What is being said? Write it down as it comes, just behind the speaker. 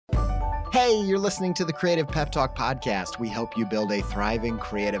Hey, you're listening to the Creative Pep Talk podcast. We help you build a thriving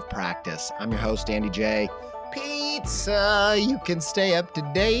creative practice. I'm your host, Andy J. Pizza. You can stay up to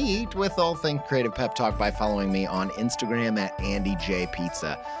date with all things Creative Pep Talk by following me on Instagram at Andy J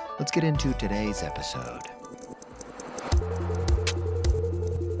Pizza. Let's get into today's episode.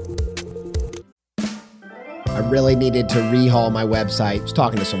 I really needed to rehaul my website. I was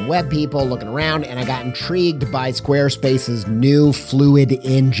talking to some web people, looking around, and I got intrigued by Squarespace's new Fluid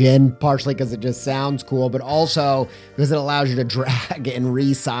engine, partially because it just sounds cool, but also because it allows you to drag and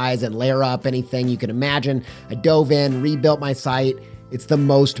resize and layer up anything you can imagine. I dove in, rebuilt my site. It's the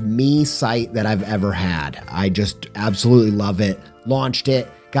most me site that I've ever had. I just absolutely love it. Launched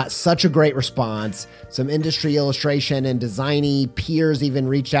it. Got such a great response. Some industry illustration and designy peers even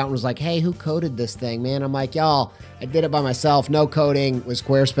reached out and was like, hey, who coded this thing, man? I'm like, y'all, I did it by myself. No coding with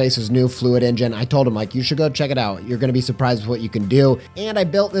Squarespace's new Fluid engine. I told him, like, you should go check it out. You're going to be surprised with what you can do. And I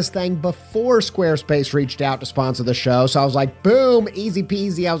built this thing before Squarespace reached out to sponsor the show. So I was like, boom, easy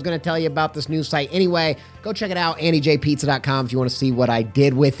peasy. I was going to tell you about this new site anyway. Go check it out, andyjpizza.com, if you want to see what I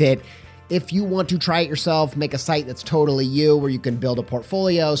did with it. If you want to try it yourself, make a site that's totally you, where you can build a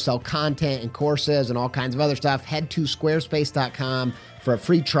portfolio, sell content and courses and all kinds of other stuff, head to squarespace.com for a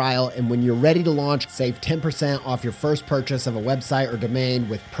free trial. And when you're ready to launch, save 10% off your first purchase of a website or domain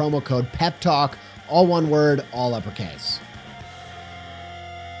with promo code PEPTALK, all one word, all uppercase.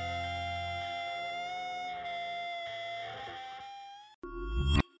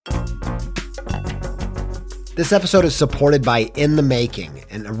 This episode is supported by In the Making,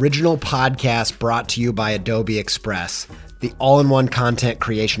 an original podcast brought to you by Adobe Express, the all-in-one content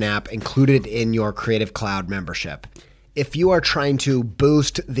creation app included in your Creative Cloud membership. If you are trying to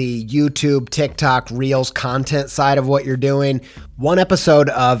boost the YouTube, TikTok, Reels content side of what you're doing, one episode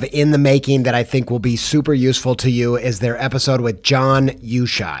of In the Making that I think will be super useful to you is their episode with John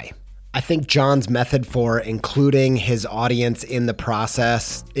Ushai. I think John's method for including his audience in the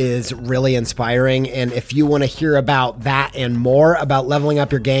process is really inspiring. And if you want to hear about that and more about leveling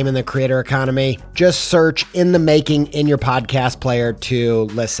up your game in the creator economy, just search In the Making in your podcast player to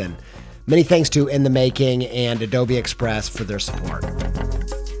listen. Many thanks to In the Making and Adobe Express for their support.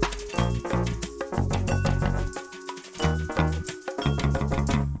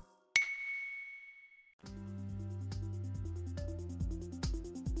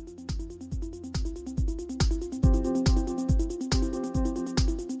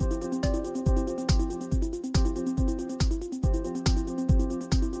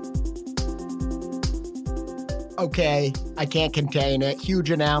 Okay, I can't contain it. Huge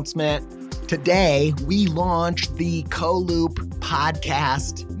announcement. Today, we launched the Co-Loop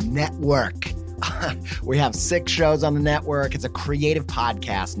Podcast Network. We have 6 shows on the network. It's a creative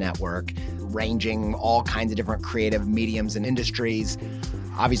podcast network ranging all kinds of different creative mediums and industries.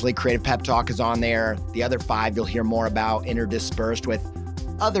 Obviously, Creative Pep Talk is on there. The other 5 you'll hear more about, interdispersed with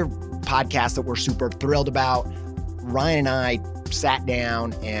other podcasts that we're super thrilled about. Ryan and I sat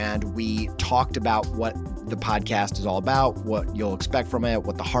down and we talked about what the podcast is all about, what you'll expect from it,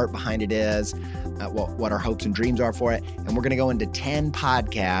 what the heart behind it is, what our hopes and dreams are for it. And we're going to go into 10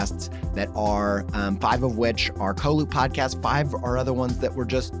 podcasts that are 5 of which are Co-Loop podcasts. 5 are other ones that we're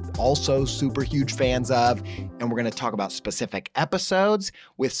just also super huge fans of. And we're going to talk about specific episodes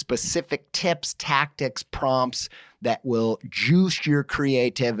with specific tips, tactics, prompts that will juice your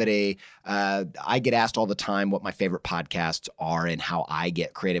creativity. I get asked all the time what my favorite podcasts are and how I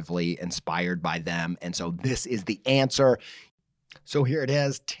get creatively inspired by them. And so this is the answer. So here it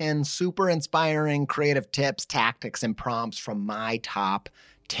is, 10 super inspiring creative tips, tactics, and prompts from my top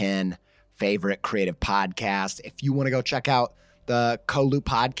 10 favorite creative podcasts. If you want to go check out the Co-Loop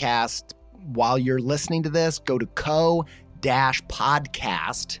podcast while you're listening to this, go to co-podcast.co.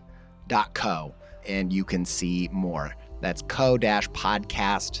 and you can see more. That's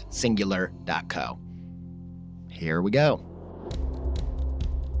co-podcast singular.co. Here we go.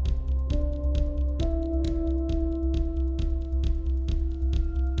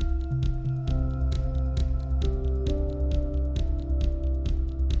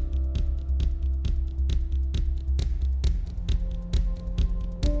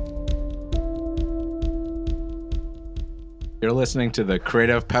 You're listening to the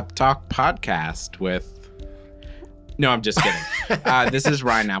Creative Pep Talk podcast with... No, I'm just kidding. This is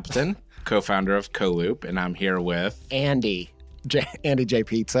Ryan Appleton, co-founder of Co-Loop, and I'm here with... Andy J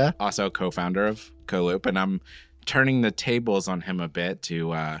Pizza. Also co-founder of Co-Loop, and I'm turning the tables on him a bit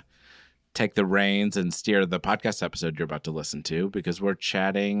to take the reins and steer the podcast episode you're about to listen to, because we're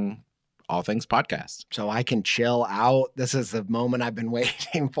chatting all things podcast. So I can chill out. This is the moment I've been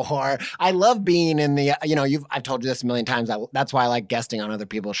waiting for. I love being in the, I've told you this a million times. That's why I like guesting on other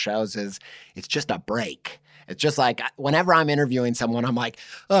people's shows is it's just a break. It's just like whenever I'm interviewing someone, I'm like,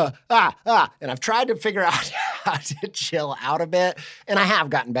 and I've tried to figure out how to chill out a bit, and I have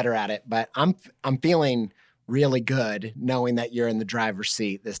gotten better at it, but I'm feeling really good knowing that you're in the driver's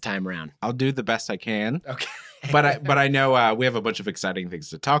seat this time around. I'll do the best I can. Okay. But I know we have a bunch of exciting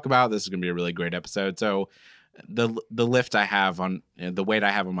things to talk about. This is going to be a really great episode. So the lift I have on the weight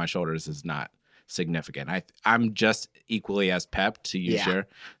I have on my shoulders is not significant. I'm just equally as pepped to use your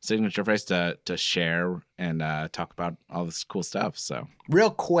signature phrase to share and talk about all this cool stuff. So real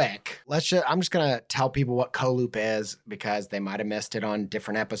quick, I'm just going to tell people what CoLoop is because they might have missed it on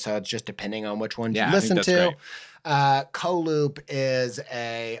different episodes, just depending on which ones you listen to. CoLoop is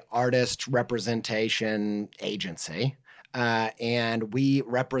a artist representation agency. And we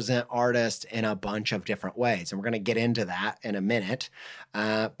represent artists in a bunch of different ways. And we're going to get into that in a minute.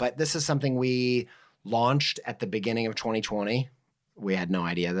 But this is something we launched at the beginning of 2020. We had no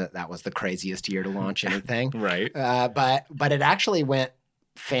idea that was the craziest year to launch anything. Right. But it actually went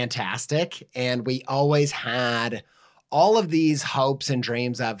fantastic. And we always had all of these hopes and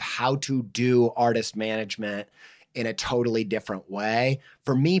dreams of how to do artist management in a totally different way.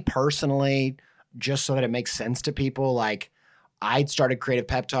 For me personally, just so that it makes sense to people, like I started Creative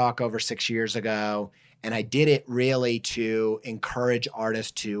Pep Talk over 6 years ago, and I did it really to encourage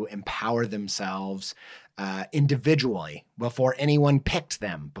artists to empower themselves individually before anyone picked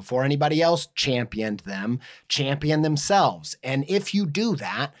them, before anybody else championed them, champion themselves. And if you do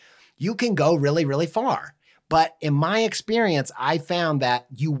that, you can go really, really far. But in my experience, I found that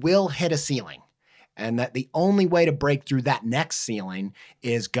you will hit a ceiling, and that the only way to break through that next ceiling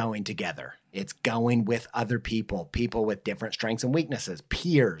is going together. It's going with other people with different strengths and weaknesses,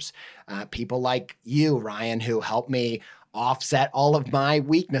 peers, people like you, Ryan, who helped me offset all of my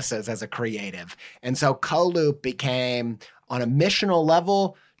weaknesses as a creative. And so CoLoop became, on a missional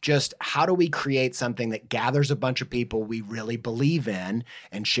level, just how do we create something that gathers a bunch of people we really believe in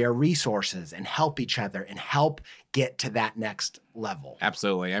and share resources and help each other and help get to that next level?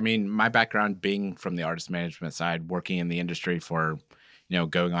 Absolutely. I mean, my background being from the artist management side, working in the industry for,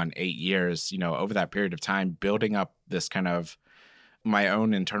 going on 8 years, over that period of time, building up this kind of my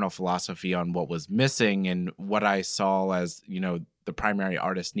own internal philosophy on what was missing and what I saw as, the primary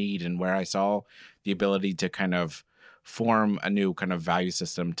artist need, and where I saw the ability to kind of form a new kind of value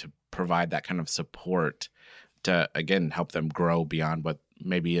system to provide that kind of support to, again, help them grow beyond what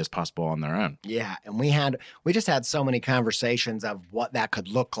maybe is possible on their own. Yeah. And we just had so many conversations of what that could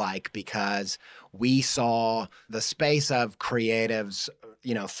look like, because we saw the space of creatives,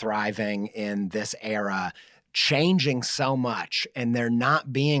 thriving in this era changing so much, and there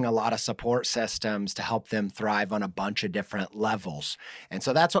not being a lot of support systems to help them thrive on a bunch of different levels. And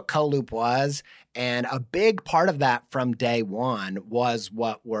so that's what CoLoop was. And a big part of that from day one was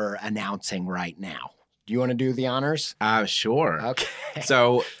what we're announcing right now. Do you want to do the honors? Sure. Okay.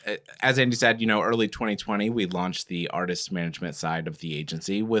 So as Andy said, early 2020, we launched the artist management side of the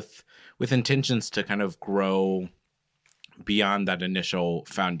agency with intentions to kind of grow beyond that initial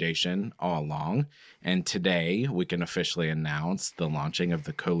foundation all along. And today we can officially announce the launching of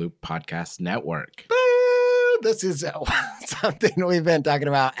the CoLoop Podcast Network. Boo! This is something we've been talking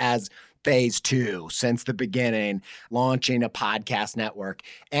about as phase 2 since the beginning, launching a podcast network.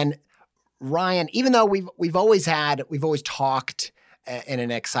 And Ryan, even though we've always talked in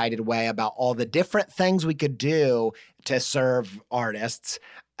an excited way about all the different things we could do to serve artists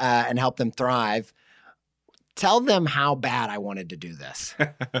and help them thrive, tell them how bad I wanted to do this.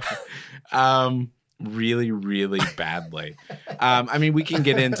 Really, really badly. I mean, we can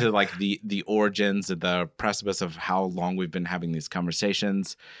get into like the origins of the precipice of how long we've been having these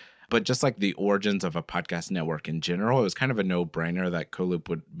conversations. But just like the origins of a podcast network in general, it was kind of a no-brainer that CoLoop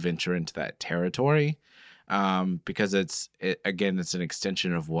would venture into that territory, because it's an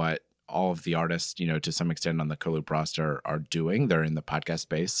extension of what all of the artists, to some extent on the CoLoop roster are doing. They're in the podcast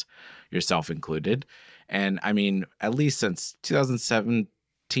space, yourself included. And I mean, at least since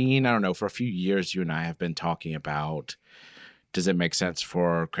 2017, I don't know, for a few years, you and I have been talking about, does it make sense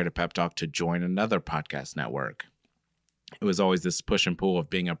for Creative Pep Talk to join another podcast network? It was always this push and pull of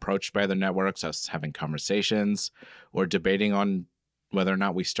being approached by other networks, us having conversations, or debating on whether or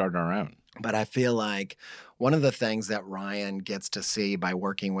not we start our own. But I feel like one of the things that Ryan gets to see by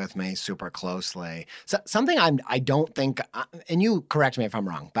working with me super closely, something I don't think, and you correct me if I'm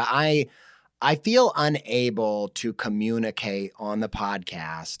wrong, but I I feel unable to communicate on the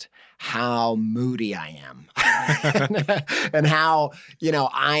podcast how moody I am and how,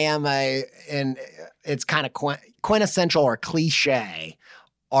 I am and it's kind of quintessential or cliche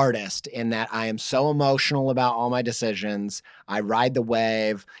artist in that I am so emotional about all my decisions. I ride the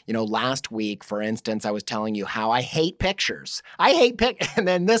wave. Last week, for instance, I was telling you how I hate pictures. And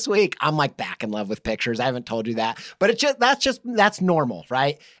then this week, I'm like back in love with pictures. I haven't told you that, but that's normal,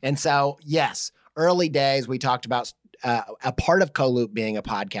 right? And so, yes, early days, we talked about a part of CoLoop being a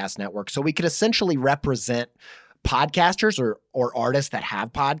podcast network. So we could essentially represent podcasters or artists that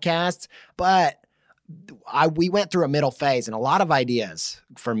have podcasts, but we went through a middle phase, and a lot of ideas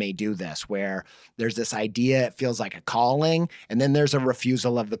for me do this, where there's this idea, it feels like a calling, and then there's a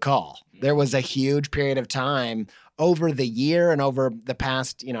refusal of the call. There was a huge period of time over the year and over the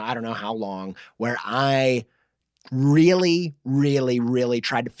past, I don't know how long, where I really, really, really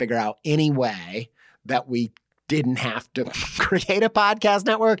tried to figure out any way that we didn't have to create a podcast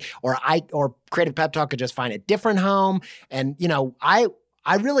network, or Creative Pep Talk could just find a different home. And,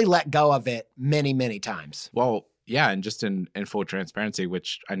 I really let go of it many, many times. Well, yeah. And just in full transparency,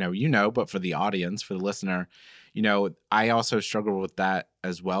 which I know, but for the audience, for the listener, I also struggle with that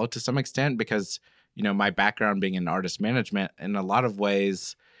as well to some extent because, my background being in artist management, in a lot of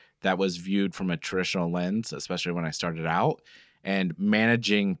ways that was viewed from a traditional lens, especially when I started out. And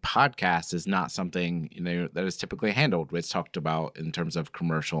managing podcasts is not something, that is typically handled. It's talked about in terms of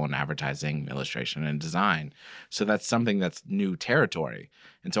commercial and advertising, illustration, and design. So that's something that's new territory.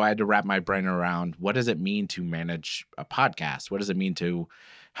 And so I had to wrap my brain around, what does it mean to manage a podcast? What does it mean to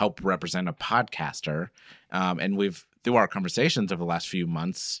help represent a podcaster? And through our conversations over the last few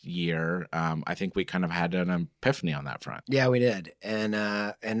months, year, I think we kind of had an epiphany on that front. Yeah, we did. And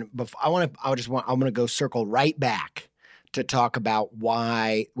before, I'm going to go circle right back to talk about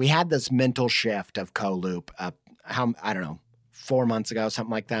why we had this mental shift of CoLoop, I don't know, 4 months ago,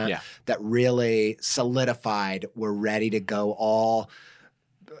 something like that, that really solidified. We're ready to go all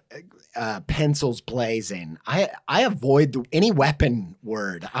pencils blazing. I avoid any weapon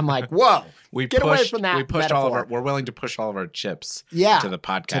word. I'm like, whoa, get away from that. We pushed we're willing to push all of our chips to the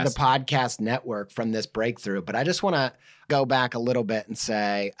podcast. To the podcast network from this breakthrough. But I just want to go back a little bit and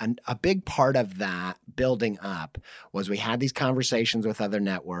say a big part of that building up was we had these conversations with other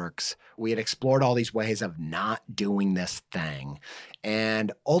networks. We had explored all these ways of not doing this thing.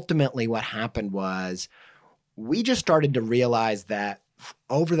 And ultimately what happened was we just started to realize that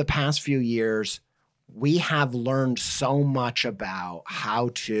over the past few years, we have learned so much about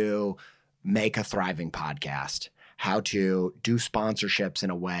how to make a thriving podcast, how to do sponsorships in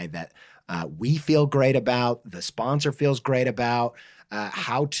a way that we feel great about, the sponsor feels great about,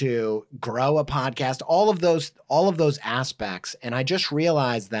 how to grow a podcast, all of those aspects. And I just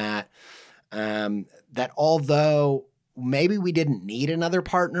realized that that although maybe we didn't need another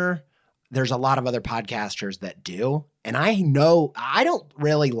partner, there's a lot of other podcasters that do. And I know I don't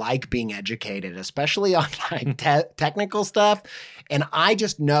really like being educated, especially on like technical stuff. And I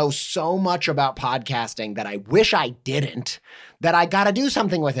just know so much about podcasting that I wish I didn't, that I got to do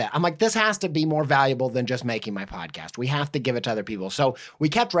something with it. I'm like, this has to be more valuable than just making my podcast. We have to give it to other people. So we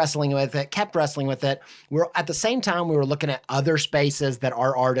kept wrestling with it. We're at the same time, we were looking at other spaces that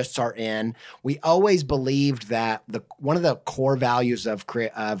our artists are in. We always believed that one of the core values of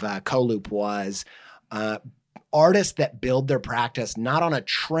CoLoop was artists that build their practice not on a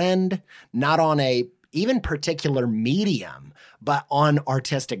trend, not on a even particular medium, but on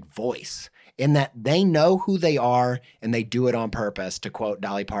artistic voice, in that they know who they are and they do it on purpose, to quote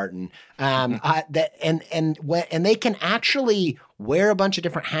Dolly Parton. And they can actually wear a bunch of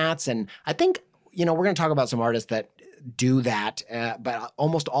different hats. And I think, we're going to talk about some artists that do that, but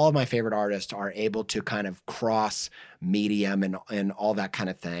almost all of my favorite artists are able to kind of cross medium and all that kind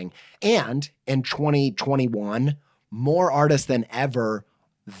of thing. And in 2021, more artists than ever,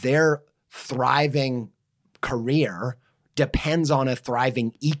 their thriving career depends on a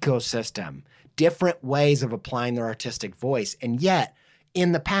thriving ecosystem, different ways of applying their artistic voice. And yet,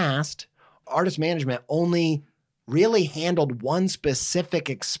 in the past, artist management only really handled one specific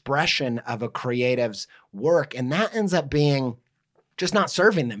expression of a creative's work, and that ends up being just not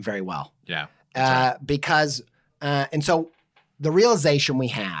serving them very well. Yeah. And so the realization we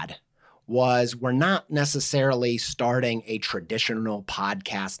had was we're not necessarily starting a traditional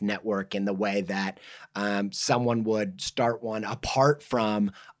podcast network in the way that someone would start one apart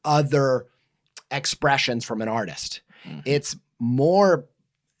from other expressions from an artist. Mm-hmm. It's more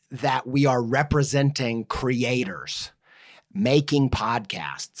that we are representing creators making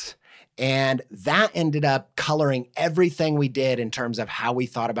podcasts. And that ended up coloring everything we did in terms of how we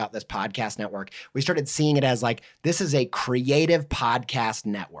thought about this podcast network. We started seeing it as like, this is a creative podcast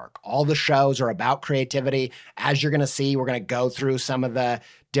network. All the shows are about creativity. As you're going to see, we're going to go through some of the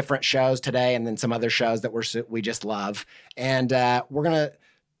different shows today and then some other shows that we just love. And we're going to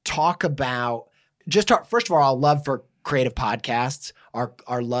talk about first of all, our love for creative podcasts,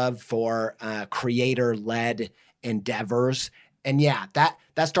 our love for creator-led endeavors. And yeah, that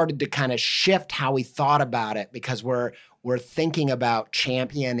started to kind of shift how we thought about it, because we're thinking about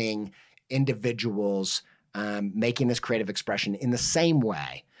championing individuals making this creative expression in the same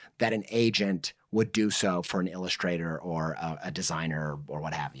way that an agent would do so for an illustrator or a designer or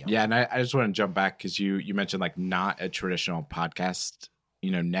what have you. Yeah, and I just want to jump back because you mentioned like not a traditional podcast,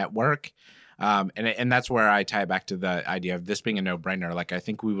 network. And that's where I tie it back to the idea of this being a no-brainer. Like, I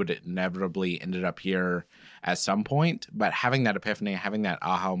think we would inevitably ended up here at some point, but having that epiphany, having that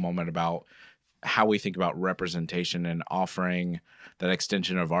aha moment about how we think about representation and offering that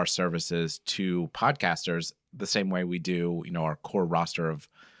extension of our services to podcasters the same way we do, our core roster of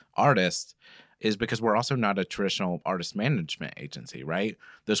artists, is because we're also not a traditional artist management agency, right?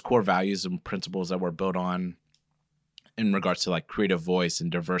 Those core values and principles that we're built on in regards to like creative voice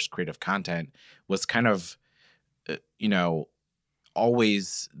and diverse creative content was kind of,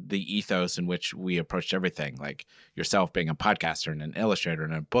 always the ethos in which we approached everything. Like yourself being a podcaster and an illustrator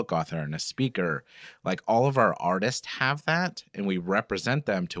and a book author and a speaker, like all of our artists have that, and we represent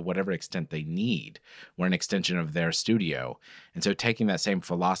them to whatever extent they need. We're an extension of their studio. And so taking that same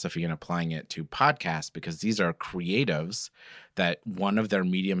philosophy and applying it to podcasts, because these are creatives that one of their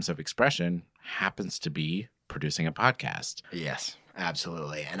mediums of expression happens to be producing a podcast. Yes,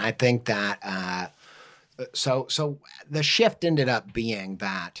 absolutely. And I think that so the shift ended up being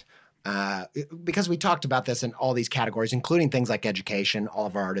that because we talked about this in all these categories, including things like education. All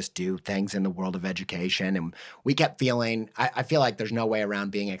of our artists do things in the world of education. And we kept feeling, I feel like there's no way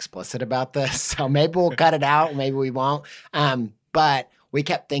around being explicit about this. So maybe we'll cut it out, maybe we won't. But we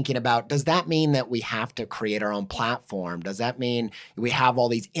kept thinking about, does that mean that we have to create our own platform? Does that mean we have all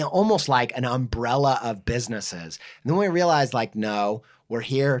these, almost like an umbrella of businesses? And then we realized, like, no, we're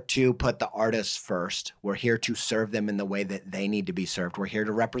here to put the artists first. We're here to serve them in the way that they need to be served. We're here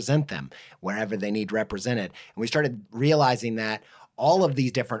to represent them wherever they need represented. And we started realizing that all of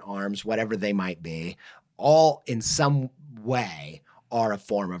these different arms, whatever they might be, all in some way are a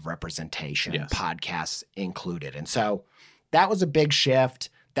form of representation, yes. Podcasts included. And so that was a big shift.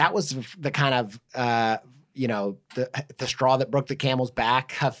 That was the kind of, the straw that broke the camel's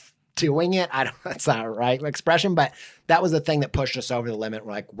back of doing it. That's not a right expression, but that was the thing that pushed us over the limit.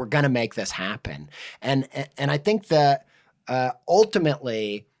 We're like, we're going to make this happen. And I think that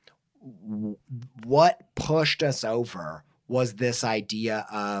ultimately what pushed us over was this idea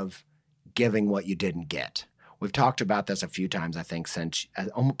of giving what you didn't get. We've talked about this a few times, I think, since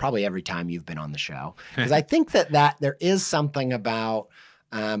probably every time you've been on the show. Because I think that there is something about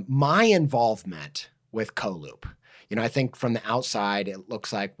my involvement with CoLoop. I think from the outside, it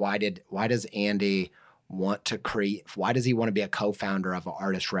looks like, why does Andy want to create? Why does he want to be a co-founder of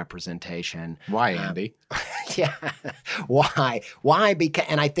artist representation? Why, Andy? Yeah, why? Because,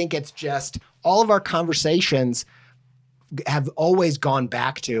 and I think it's just all of our conversations have always gone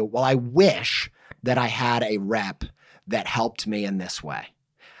back to, well, I wish that I had a rep that helped me in this way.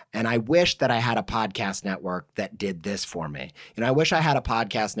 And I wish that I had a podcast network that did this for me. I wish I had a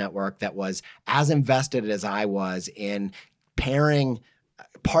podcast network that was as invested as I was in helping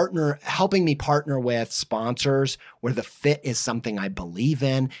me partner with sponsors where the fit is something I believe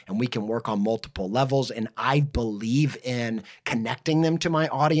in and we can work on multiple levels. And I believe in connecting them to my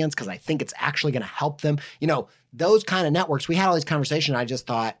audience because I think it's actually going to help them. Those kind of networks, we had all these conversations. I just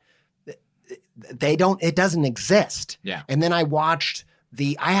thought it doesn't exist. Yeah. And then I watched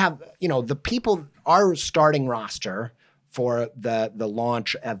the people, our starting roster for the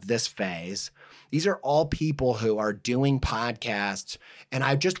launch of this phase. These are all people who are doing podcasts, and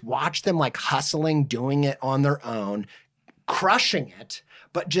I just watched them like hustling, doing it on their own, crushing it,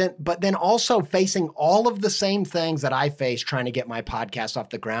 but then also facing all of the same things that I faced trying to get my podcast off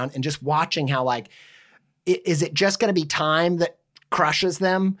the ground, and just watching how, like, is it just going to be time that crushes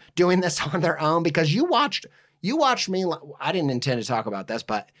them doing this on their own? Because you watched me, I didn't intend to talk about this,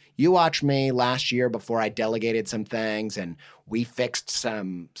 but you watched me last year before I delegated some things and we fixed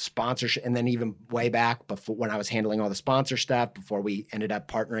some sponsorship. And then even way back before, when I was handling all the sponsor stuff, before we ended up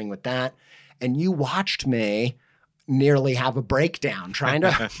partnering with that. And you watched me nearly have a breakdown trying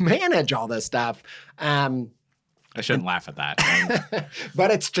to manage all this stuff. I shouldn't laugh at that.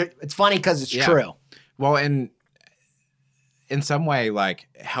 But it's funny because it's true. Well, and in some way, like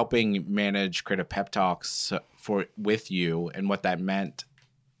helping manage Creative Pep Talks with you, and what that meant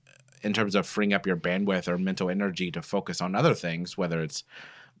in terms of freeing up your bandwidth or mental energy to focus on other things, whether it's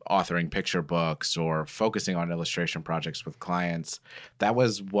authoring picture books or focusing on illustration projects with clients. That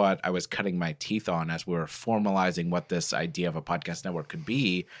was what I was cutting my teeth on as we were formalizing what this idea of a podcast network could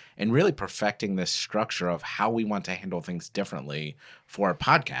be, and really perfecting this structure of how we want to handle things differently for a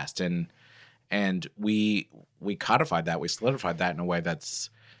podcast. And we codified that, we solidified that in a way that's,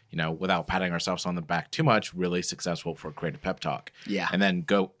 without patting ourselves on the back too much, really successful for Creative Pep Talk. Yeah. And then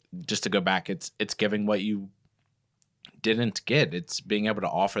to go back, it's giving what you didn't get. It's being able to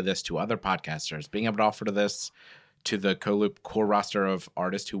offer this to other podcasters, being able to offer this to the Co-Loop core roster of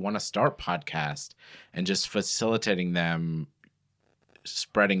artists who want to start podcasts, and just facilitating them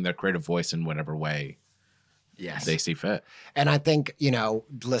spreading their creative voice in whatever way they see fit. And I think,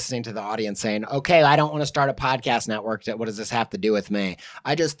 listening to the audience saying, okay, I don't want to start a podcast network. What does this have to do with me?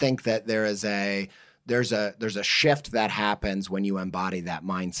 I just think that there's a shift that happens when you embody that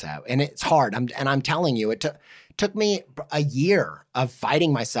mindset. And it's hard. I'm telling you, it took me a year of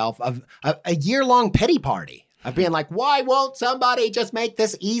fighting myself, of a year-long pity party of being like, why won't somebody just make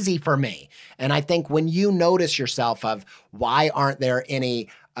this easy for me? And I think when you notice yourself of why aren't there any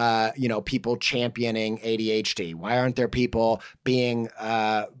people championing ADHD? Why aren't there people being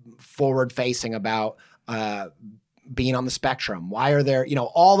forward-facing about being on the spectrum? Why are there,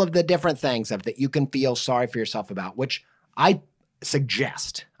 all of the different things that you can feel sorry for yourself about, which I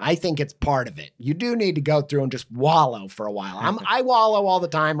suggest. I think it's part of it. You do need to go through and just wallow for a while. I wallow all the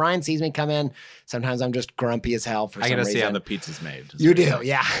time. Ryan sees me come in. Sometimes I'm just grumpy as hell for some reason. I gotta see how the pizza's made. You do,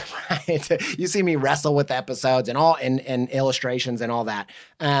 yeah. Right. You see me wrestle with episodes and all and illustrations and all that.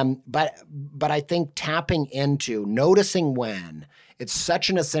 But I think tapping into noticing when it's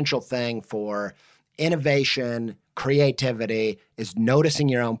such an essential thing for innovation, creativity, is noticing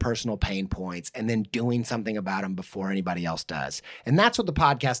your own personal pain points and then doing something about them before anybody else does. And that's what the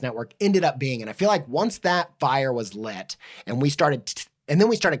podcast network ended up being. And I feel like once that fire was lit and then we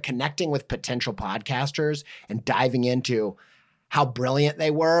started connecting with potential podcasters and diving into how brilliant they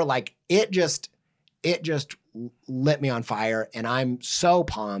were, like it just lit me on fire. And I'm so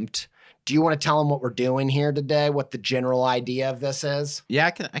pumped. Do you want to tell them what we're doing here today? What the general idea of this is? Yeah,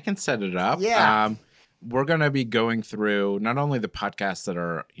 I can set it up. Yeah. We're going to be going through not only the podcasts that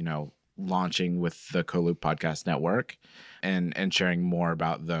are, launching with the Co-Loop Podcast Network and sharing more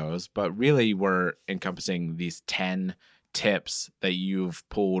about those, but really we're encompassing these 10 tips that you've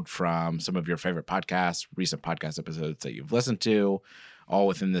pulled from some of your favorite podcasts, recent podcast episodes that you've listened to, all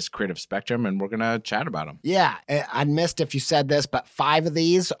within this creative spectrum, and we're going to chat about them. Yeah, I missed if you said this, but 5 of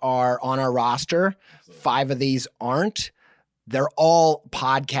these are on our roster. 5 of these aren't. They're all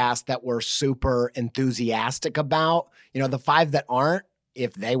podcasts that we're super enthusiastic about. The 5 that aren't,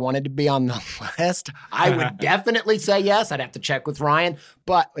 if they wanted to be on the list, I would definitely say yes. I'd have to check with Ryan,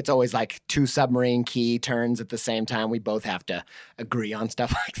 but it's always like 2 submarine key turns at the same time. We both have to agree on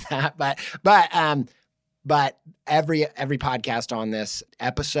stuff like that. But every podcast on this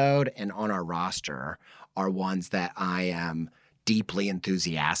episode and on our roster are ones that I am deeply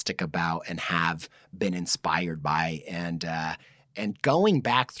enthusiastic about and have been inspired by. And going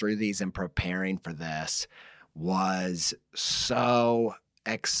back through these and preparing for this was so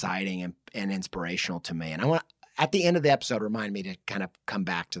exciting and inspirational to me. And I want, at the end of the episode, remind me to kind of come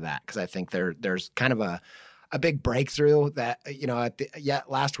back to that, because I think there's kind of a big breakthrough that,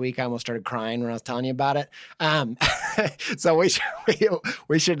 last week I almost started crying when I was telling you about it. So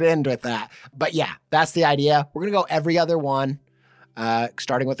we should end with that. But yeah, that's the idea. We're going to go every other one.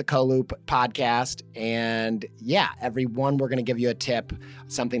 Starting with the Co-Loop podcast. And yeah, every one we're going to give you a tip,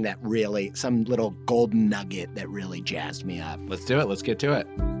 some little golden nugget that really jazzed me up. Let's do it. Let's get to it.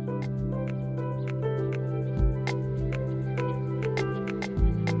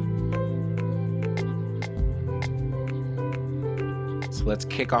 So let's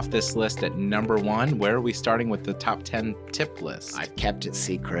kick off this list at number 1. Where are we starting with the top 10 tip list? I've kept it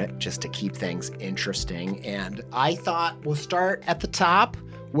secret just to keep things interesting. And I thought we'll start at the top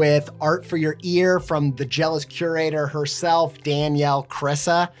with Art for Your Ear from the Jealous Curator herself, Danielle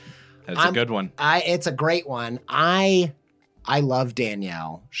Crissa. That's a good one. It's a great one. I love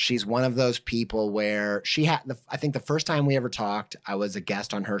Danielle. She's one of those people where I think the first time we ever talked, I was a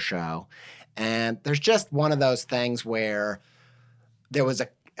guest on her show. And there's just one of those things where there was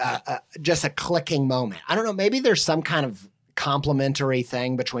just a clicking moment. I don't know, maybe there's some kind of complementary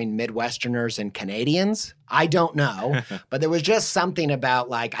thing between Midwesterners and Canadians. I don't know. But there was just something about,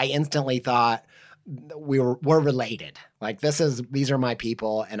 like, I instantly thought, we're related. Like these are my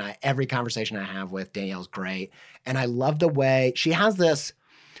people, and every conversation I have with Danielle's great. And I love the way she has this,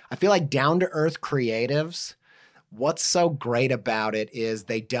 I feel like down to earth creatives. What's so great about it is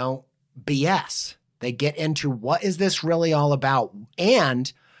they don't BS. They get into what is this really all about?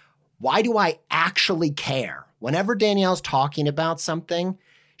 And why do I actually care? Whenever Danielle's talking about something,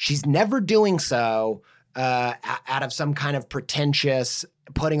 she's never doing so out of some kind of pretentious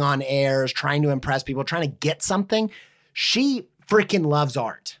putting on airs, trying to impress people, trying to get something. She freaking loves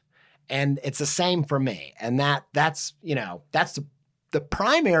art. And it's the same for me. And that's the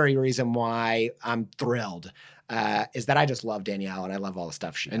primary reason why I'm thrilled is that I just love Danielle and I love all the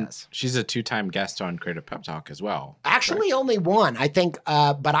stuff she does. She's a 2-time guest on Creative Pep Talk as well. Actually, only one, I think,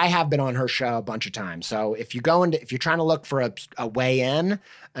 but I have been on her show a bunch of times. So if you're trying to look for a way in,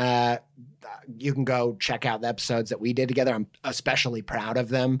 you can go check out the episodes that we did together. I'm especially proud of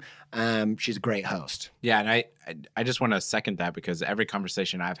them. She's a great host. Yeah, and I just want to second that because every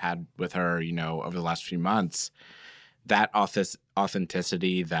conversation I've had with her, over the last few months, that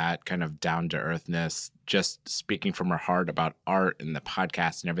authenticity, that kind of down-to-earthness, just speaking from her heart about art and the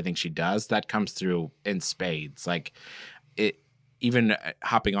podcast and everything she does, that comes through in spades. Like it, even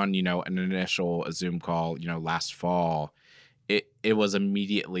hopping on, an initial Zoom call, last fall, it was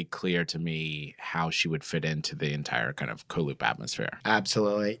immediately clear to me how she would fit into the entire kind of CoLoop atmosphere.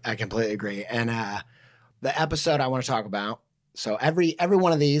 Absolutely. I completely agree. And the episode I want to talk about, so every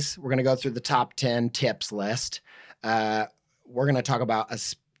one of these, we're going to go through the top 10 tips list. We're going to talk about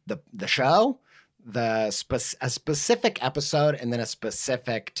the show, a specific episode, and then a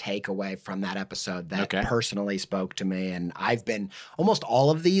specific takeaway from that episode that personally spoke to me. And almost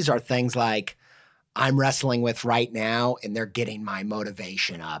all of these are things like I'm wrestling with right now, and they're getting my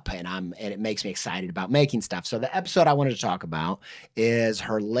motivation up, and it makes me excited about making stuff. So the episode I wanted to talk about is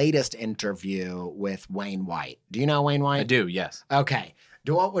her latest interview with Wayne White. Do you know Wayne White? I do, yes. Okay.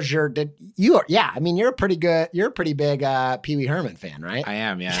 What was you're a pretty big Pee Wee Herman fan, right? I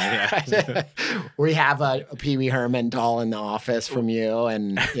am, yeah. We have a Pee Wee Herman doll in the office from you,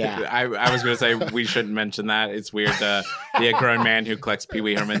 and yeah. I was going to say we shouldn't mention that. It's weird to be a grown man who collects Pee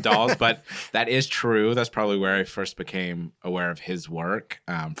Wee Herman dolls, but that is true. That's probably where I first became aware of his work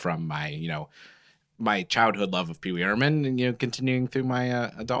from my, my childhood love of Pee Wee Herman and, continuing through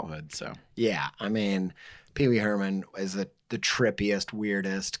my adulthood. So yeah, I mean, Pee Wee Herman is the trippiest,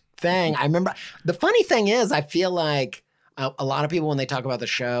 weirdest thing. I remember the funny thing is, I feel like a lot of people when they talk about the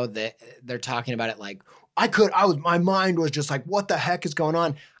show, they're talking about it like my mind was just like, what the heck is going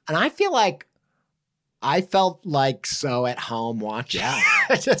on? And I feel like I felt like so at home watching. Yeah.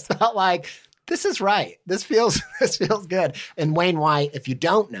 I just felt like this is right. This feels good. And Wayne White, if you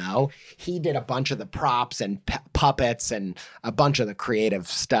don't know, he did a bunch of the props and puppets and a bunch of the creative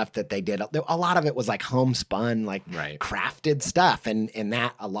stuff that they did. A lot of it was like homespun, like crafted stuff. And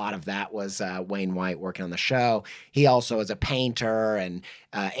that a lot of that was Wayne White working on the show. He also is a painter and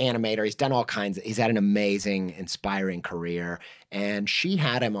animator. He's done all kinds. He's had an amazing, inspiring career. And she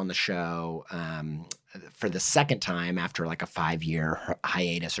had him on the show for the second time after like a 5-year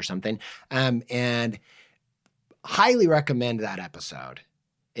hiatus or something. And highly recommend that episode.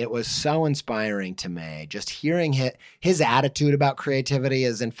 It was so inspiring to me. Just hearing his attitude about creativity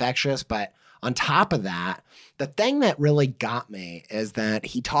is infectious. But on top of that, the thing that really got me is that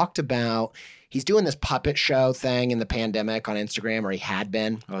he talked about he's doing this puppet show thing in the pandemic on Instagram, or he had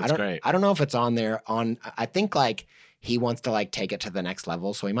been. Oh, that's great. I don't know if it's on there. I think like he wants to like take it to the next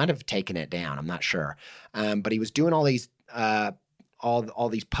level, so he might have taken it down. I'm not sure, but he was doing all these all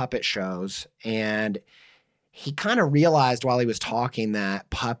these puppet shows, and he kind of realized while he was talking that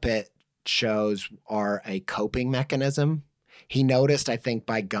puppet shows are a coping mechanism. He noticed, I think,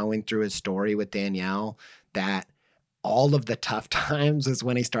 by going through his story with Danielle, that all of the tough times is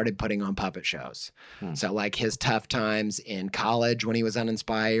when he started putting on puppet shows. So like his tough times in college when he was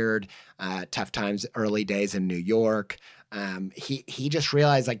uninspired, tough times early days in New York. He just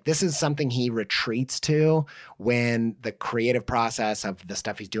realized like this is something he retreats to when the creative process of the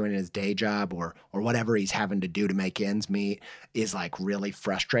stuff he's doing in his day job or whatever he's having to do to make ends meet is like really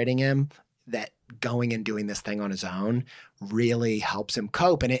frustrating him. That going and doing this thing on his own really helps him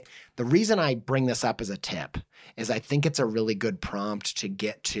cope. And the reason I bring this up as a tip is I think it's a really good prompt to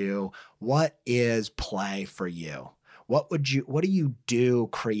get to what is play for you? What do you do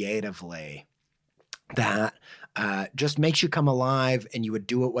creatively that just makes you come alive and you would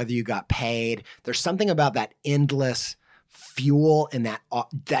do it whether you got paid? There's something about that endless fuel and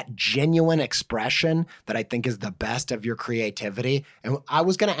that genuine expression that I think is the best of your creativity. And I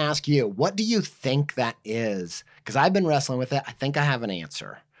was going to ask you, what do you think that is? Because I've been wrestling with it. I think I have an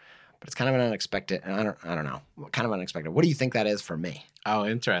answer. but it's kind of an unexpected, and I don't know, kind of unexpected. What do you think that is for me? Oh,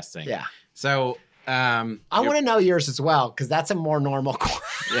 interesting. Yeah. So I want to know yours as well, because that's a more normal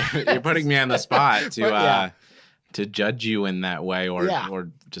question. you're putting me on the spot to judge you in that way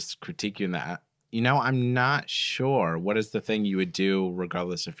or just critique you in that. I'm not sure. What is the thing you would do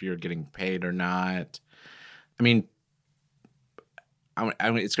regardless if you're getting paid or not? I mean,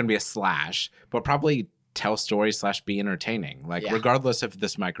 it's going to be a slash, but probably tell stories / be entertaining. Regardless if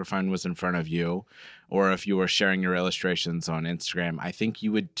this microphone was in front of you or if you were sharing your illustrations on Instagram, I think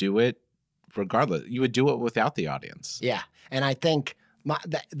you would do it regardless. You would do it without the audience. Yeah. And I think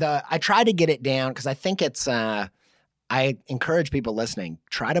I try to get it down because I think it's I encourage people listening,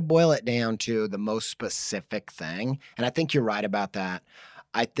 try to boil it down to the most specific thing. And I think you're right about that.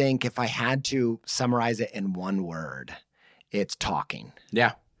 I think if I had to summarize it in one word, it's talking.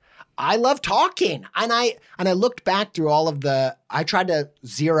 Yeah. I love talking. And I looked back through all of I tried to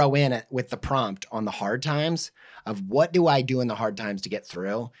zero in with the prompt on the hard times of what do I do in the hard times to get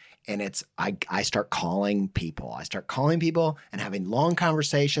through? And I start calling people. I start calling people and having long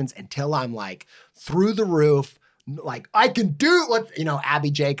conversations until I'm like through the roof. Like I can do what, Abby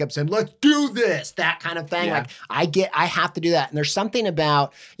Jacobson, let's do this, that kind of thing. Yeah. Like I have to do that. And there's something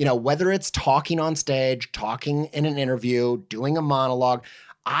about, whether it's talking on stage, talking in an interview, doing a monologue,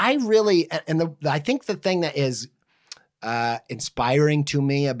 I think the thing that is inspiring to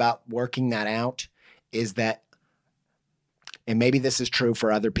me about working that out is that, and maybe this is true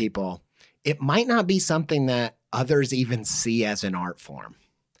for other people, it might not be something that others even see as an art form.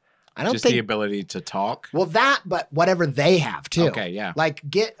 I don't think the ability to talk. Well, but whatever they have too. Okay, yeah.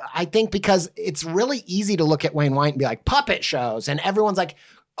 I think because it's really easy to look at Wayne White and be like puppet shows, and everyone's like,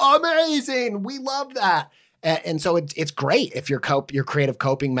 amazing, we love that. And so it's great if your creative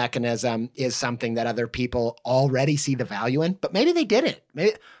coping mechanism is something that other people already see the value in, but maybe they didn't.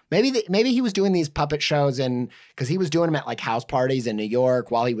 Maybe he was doing these puppet shows because he was doing them at like house parties in New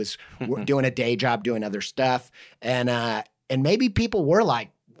York while he was doing a day job, doing other stuff. And maybe people were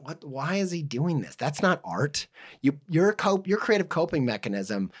like, why is he doing this? That's not art. Your creative coping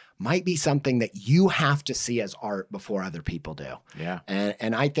mechanism might be something that you have to see as art before other people do. Yeah.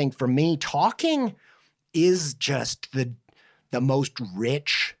 And I think for me, talking is just the most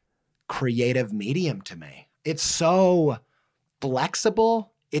rich creative medium to me. It's so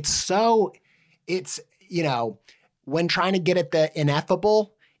flexible. When trying to get at the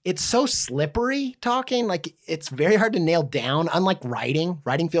ineffable, it's so slippery talking. Like it's very hard to nail down. Unlike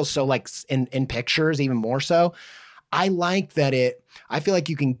writing feels so like in pictures, even more so. I like that I feel like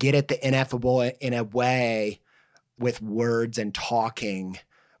you can get at the ineffable in a way with words and talking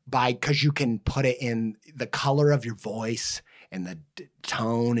because you can put it in the color of your voice and the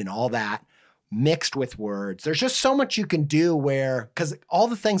tone and all that mixed with words. There's just so much you can do because all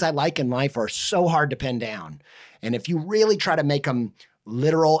the things I like in life are so hard to pin down. And if you really try to make them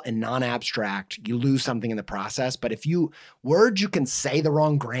literal and non-abstract, you lose something in the process. But if you can say the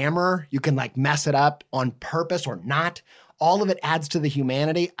wrong grammar, you can like mess it up on purpose or not. All of it adds to the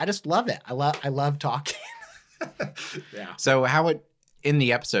humanity. I just love it. I love talking. Yeah. So in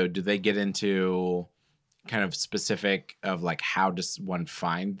the episode, do they get into kind of specific of like how does one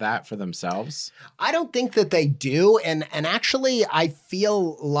find that for themselves? I don't think that they do. And actually, I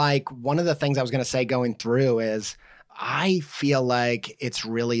feel like one of the things I was going to say going through is I feel like it's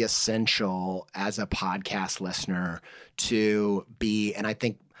really essential as a podcast listener to be, and I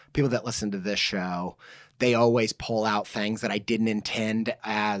think people that listen to this show, they always pull out things that I didn't intend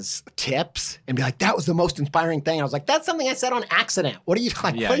as tips and be like, that was the most inspiring thing. I was like, that's something I said on accident. What are you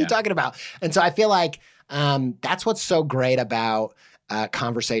what are you talking about? And so I feel like that's what's so great about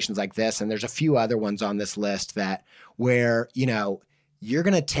conversations like this. And there's a few other ones on this list where you're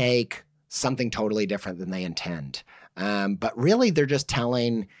going to take something totally different than they intend. But really they're just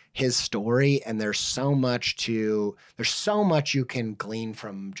telling his story, and there's so much you can glean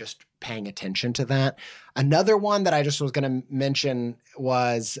from just paying attention to that. Another one that I just was going to mention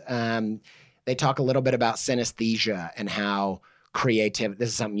was they talk a little bit about synesthesia and how creative, this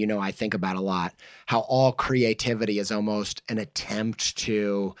is something I think about a lot, how all creativity is almost an attempt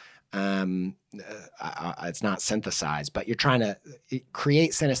to it's not synthesize, but you're trying to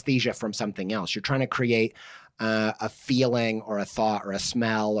create synesthesia from something else. You're trying to create a feeling or a thought or a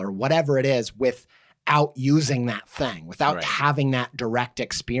smell or whatever it is without using that thing, without having that direct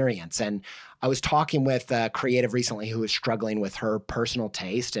experience. And I was talking with a creative recently who was struggling with her personal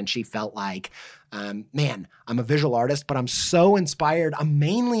taste, and she felt like man, I'm a visual artist, but I'm so inspired. I'm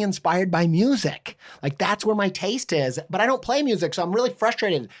mainly inspired by music. Like that's where my taste is, but I don't play music. So I'm really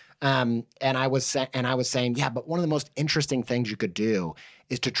frustrated. And I was saying, yeah, but one of the most interesting things you could do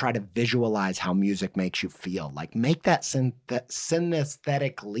is to try to visualize how music makes you feel. Like make that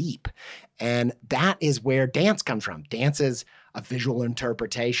synesthetic leap. And that is where dance comes from. Dance is a visual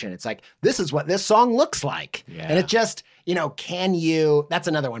interpretation. It's like, this is what this song looks like. Yeah. And it just, that's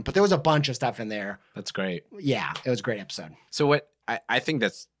another one, but there was a bunch of stuff in there. That's great. Yeah, it was a great episode. So what I think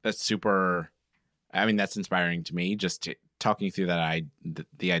that's super, that's inspiring to me, just talking through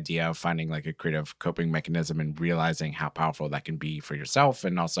the idea of finding like a creative coping mechanism and realizing how powerful that can be for yourself.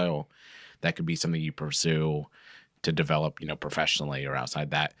 And also that could be something you pursue to develop, professionally or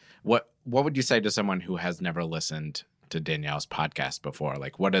outside that. What would you say to someone who has never listened to Danielle's podcast before?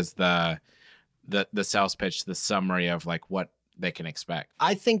 Like what is the sales pitch, the summary of like what they can expect?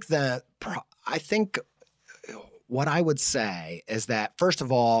 I think what I would say is that, first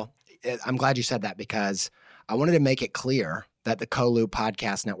of all, I'm glad you said that because I wanted to make it clear that the Co-Loop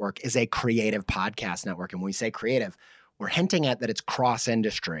Podcast Network is a creative podcast network. And when we say creative, we're hinting at that it's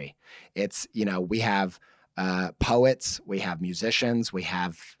cross-industry. It's, we have poets, we have musicians, we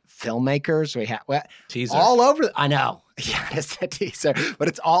have filmmakers, we have teaser all over. I know. Yeah, it's a teaser, but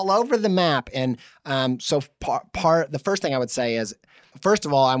it's all over the map. And so the first thing I would say is, first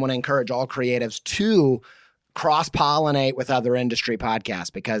of all, I want to encourage all creatives to cross-pollinate with other industry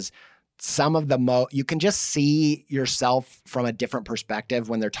podcasts because some of you can just see yourself from a different perspective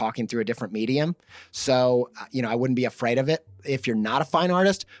when they're talking through a different medium. So, I wouldn't be afraid of it if you're not a fine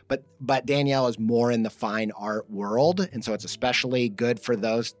artist, but Danielle is more in the fine art world. And so it's especially good for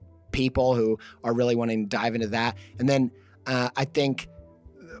those people who are really wanting to dive into that. And then I think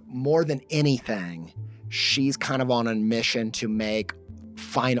more than anything, she's kind of on a mission to make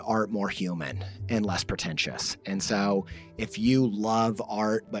fine art more human and less pretentious. And so if you love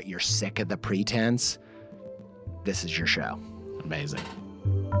art, but you're sick of the pretense, this is your show. Amazing.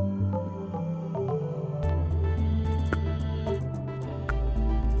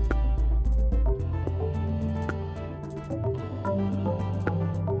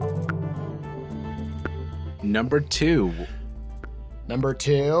 Number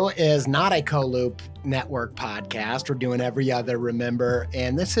two is not a Co-Loop Network podcast. We're doing every other, remember.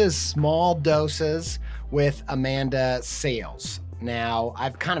 And this is Small Doses with Amanda Seales. Now,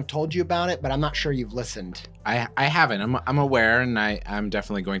 I've kind of told you about it, but I'm not sure you've listened. I haven't. I'm aware, and I'm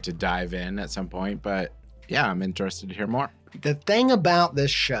definitely going to dive in at some point. But yeah, I'm interested to hear more. The thing about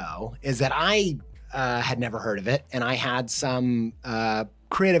this show is that I had never heard of it, and I had some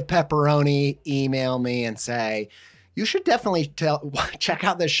creative pepperoni email me and say, you should definitely check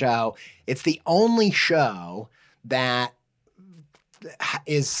out this show. It's the only show that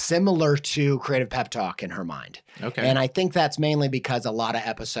is similar to Creative Pep Talk in her mind. Okay. And I think that's mainly because a lot of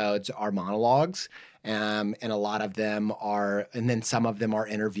episodes are monologues, and a lot of them are, and then some of them are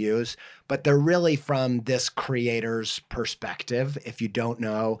interviews, but they're really from this creator's perspective. If you don't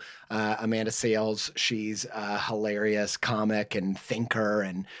know Amanda Seales, she's a hilarious comic and thinker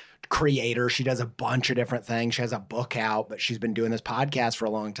and creator. She does a bunch of different things. She has a book out, but she's been doing this podcast for a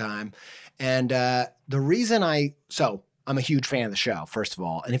long time. And the reason I'm a huge fan of the show, first of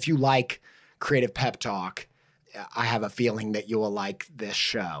all. And if you like Creative Pep Talk, I have a feeling that you will like this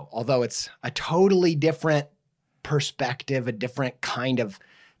show. Although it's a totally different perspective, a different kind of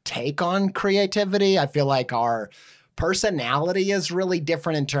take on creativity. I feel like our personality is really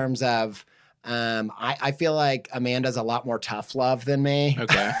different in terms of I feel like Amanda's a lot more tough love than me.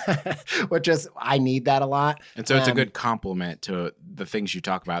 Okay. Which is, I need that a lot. And so it's a good compliment to the things you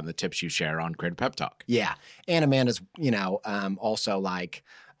talk about and the tips you share on Creative Pep Talk. Yeah. And Amanda's, also like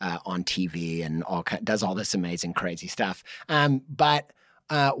on TV and does all this amazing, crazy stuff. But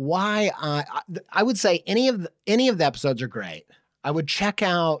why I would say any of the episodes are great. I would check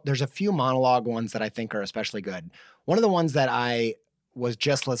out, there's a few monologue ones that I think are especially good. One of the ones that I was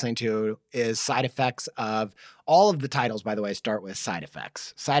just listening to is Side Effects of, all of the titles, by the way, start with side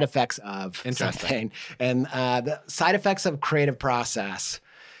effects of something. And the Side Effects of Creative Process,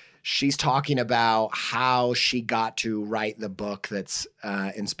 she's talking about how she got to write the book that's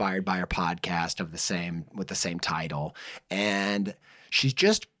inspired by her podcast with the same title. And she's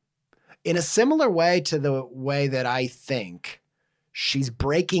just, in a similar way to the way that I think, she's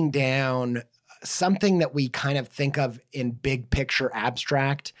breaking down something that we kind of think of in big picture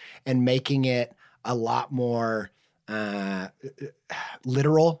abstract and making it a lot more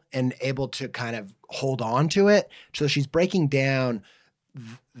literal and able to kind of hold on to it. So she's breaking down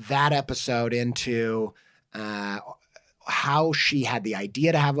that episode into how she had the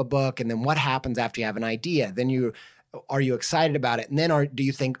idea to have a book, and then what happens after you have an idea. Then are you excited about it? And then do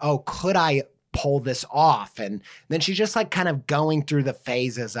you think, oh, could I pull this off? And then she's just like kind of going through the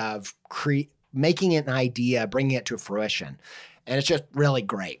phases of making it an idea, bringing it to fruition. And it's just really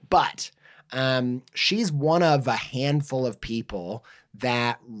great. But she's one of a handful of people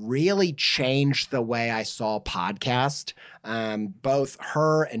that really changed the way I saw podcast. Both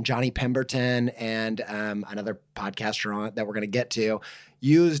her and Johnny Pemberton and another podcaster on it that we're going to get to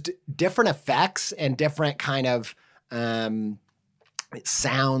used different effects and different kind of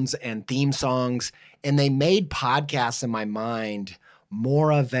sounds and theme songs. And they made podcasts in my mind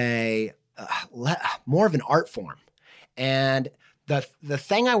more of an art form. And the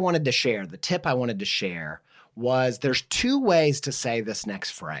thing I wanted to share, the tip I wanted to share was there's two ways to say this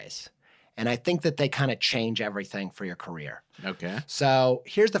next phrase. And I think that they kind of change everything for your career. Okay. So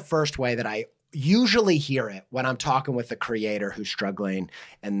here's the first way that I usually hear it when I'm talking with a creator who's struggling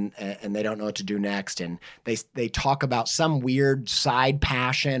and they don't know what to do next. And they talk about some weird side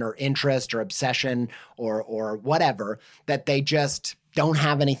passion or interest or obsession or whatever that they just don't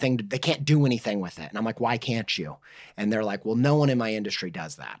have anything, they can't do anything with it. And I'm like, why can't you? And they're like, well, no one in my industry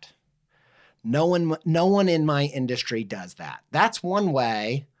does that. No one in my industry does that. That's one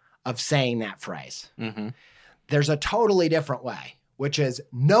way of saying that phrase. Mm-hmm. There's a totally different way, which is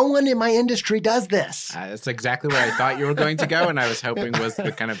no one in my industry does this. That's exactly where I thought you were going to go, and I was hoping was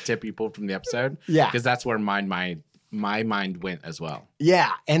the kind of tip you pulled from the episode. Yeah. Because that's where my mind went as well.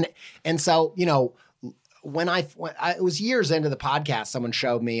 Yeah. And so, when it was years into the podcast, someone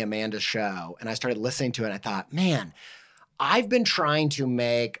showed me Amanda's show, and I started listening to it, and I thought, man, I've been trying to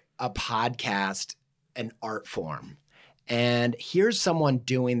make a podcast an art form. And here's someone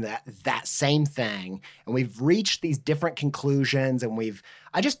doing that same thing. And we've reached these different conclusions. And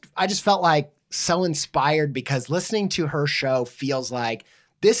I just felt like so inspired because listening to her show feels like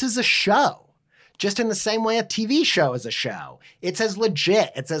this is a show. Just in the same way a TV show is a show. It's as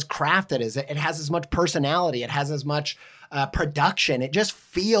legit, it's as crafted, it has as much personality, it has as much production. It just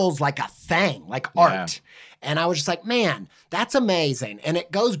feels like a thing, like art. And I was just like, man, that's amazing. And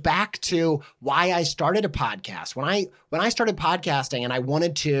it goes back to why I started a podcast. When I started podcasting and I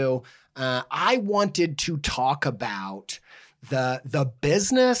wanted to talk about the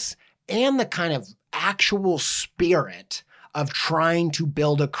business and the kind of actual spirit of trying to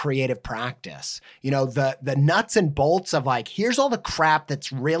build a creative practice. The nuts and bolts of like, here's all the crap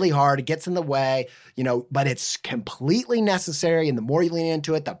that's really hard. It gets in the way, but it's completely necessary. And the more you lean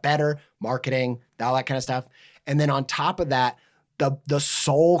into it, the better. Marketing, all that kind of stuff. And then on top of that, the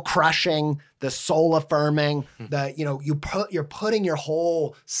soul crushing, the soul affirming, you're putting your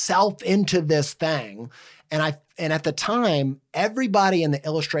whole self into this thing. And at the time, everybody in the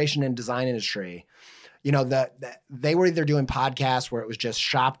illustration and design industry, they were either doing podcasts where it was just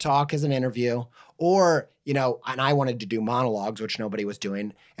shop talk as an interview or, and I wanted to do monologues, which nobody was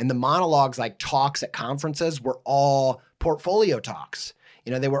doing. And the monologues, like talks at conferences, were all portfolio talks.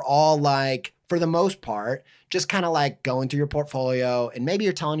 They were all like, for the most part, just kind of like going through your portfolio and maybe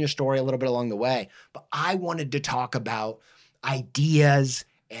you're telling your story a little bit along the way. But I wanted to talk about ideas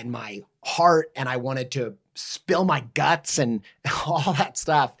and my heart, and I wanted to spill my guts and all that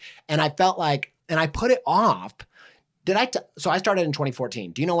stuff. And I felt like, and I put it off. So I started in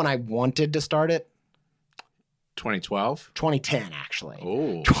 2014. Do you know when I wanted to start it? 2012? 2010, actually.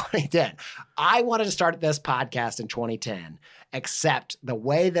 Oh. 2010. I wanted to start this podcast in 2010, except the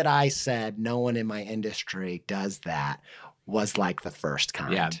way that I said no one in my industry does that was like the first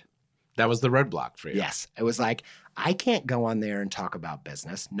kind. Yeah. That was the roadblock for you. Yes. It was like, I can't go on there and talk about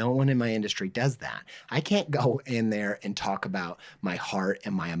business. No one in my industry does that. I can't go in there and talk about my heart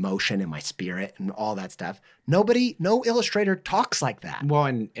and my emotion and my spirit and all that stuff. No illustrator talks like that. Well,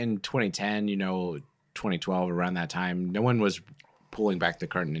 in 2010, 2012, around that time, no one was pulling back the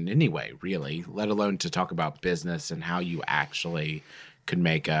curtain in any way, really, let alone to talk about business and how you actually could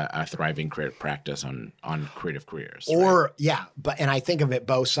make a thriving creative practice on creative careers. Or, right? Yeah, and I think of it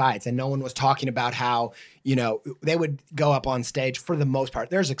both sides. And no one was talking about how, they would go up on stage for the most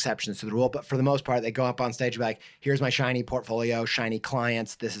part. There's exceptions to the rule, but for the most part, they go up on stage and be like, here's my shiny portfolio, shiny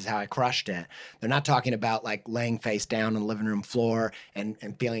clients. This is how I crushed it. They're not talking about like laying face down on the living room floor and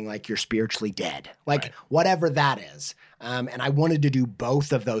feeling like you're spiritually dead, like right. Whatever that is. And I wanted to do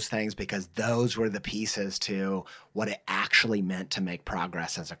both of those things because those were the pieces to what it actually meant to make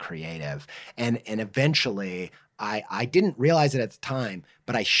progress as a creative. And eventually I didn't realize it at the time,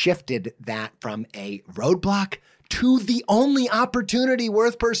 but I shifted that from a roadblock to the only opportunity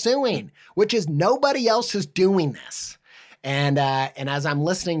worth pursuing, which is nobody else is doing this. And as I'm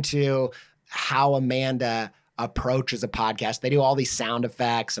listening to how Amanda approaches a podcast. They do all these sound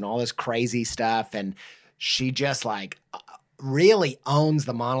effects and all this crazy stuff. And she just like really owns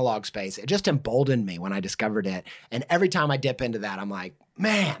the monologue space. It just emboldened me when I discovered it. And every time I dip into that, I'm like,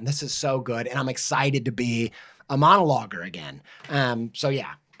 man, this is so good. And I'm excited to be a monologuer again. So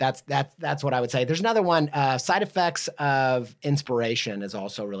yeah, that's what I would say. There's another one, Side Effects of Inspiration is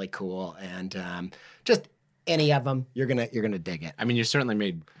also really cool. And just any of them, you're gonna dig it. I mean, you certainly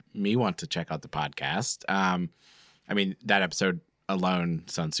made me want to check out the podcast. I mean, that episode alone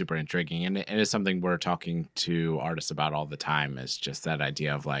sounds super intriguing, and it is something we're talking to artists about all the time, is just that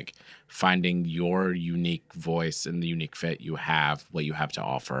idea of like finding your unique voice and the unique fit you have, what you have to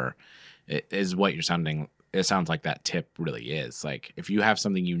offer is what you're sounding. It sounds like that tip really is like, if you have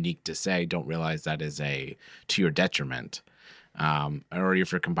something unique to say, don't realize that is to your detriment. Or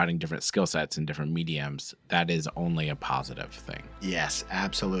if you're combining different skill sets and different mediums, that is only a positive thing. Yes,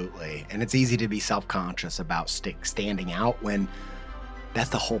 absolutely. And it's easy to be self-conscious about standing out when that's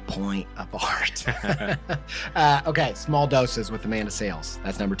the whole point of art. Okay, Small Doses with Amanda Sales.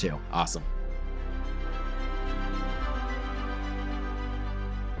 That's number 2. Awesome.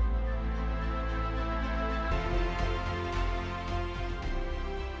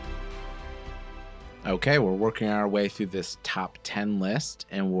 Okay, we're working our way through this top 10 list,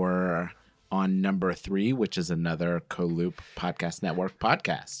 and we're on number 3, which is another CoLoop Podcast Network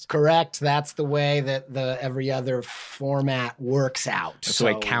podcast. Correct. That's the way that the every other format works out. That's the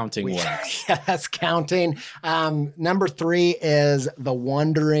way counting works. Yeah, that's counting. Number 3 is The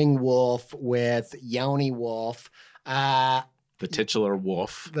Wandering Wolf with Yoni Wolf. The titular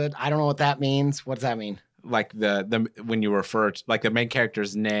wolf. I don't know what that means. What does that mean? Like the when you refer to, like, the main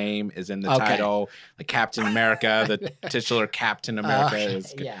character's name is in the title, like Captain America, the titular Captain America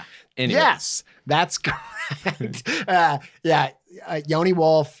is. Yeah. Anyway. Yes, that's correct. Yoni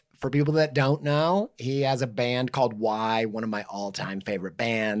Wolf, for people that don't know, he has a band called Y, one of my all-time favorite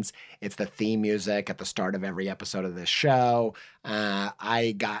bands. It's the theme music at the start of every episode of this show.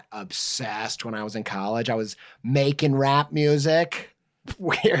 I got obsessed when I was in college. I was making rap music,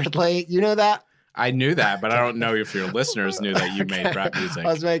 weirdly. You know that? I knew that, but I don't know if your listeners knew that you made rap music. I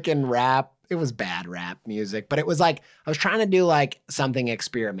was making rap. It was bad rap music, but it was like I was trying to do like something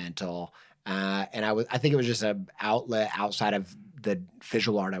experimental, and I think it was just an outlet outside of the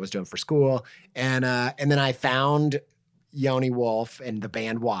visual art I was doing for school, and then I found Yoni Wolf and the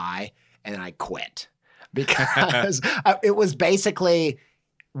band Y, and then I quit because it was basically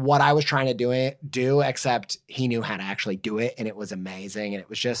what I was trying to do, except he knew how to actually do it, and it was amazing, and it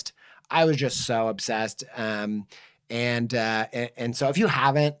was just. I was just so obsessed. And so if you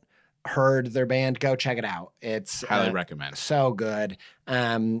haven't heard their band, go check it out. It's highly recommend. So good.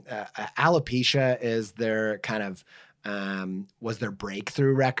 Alopecia is their kind of, was their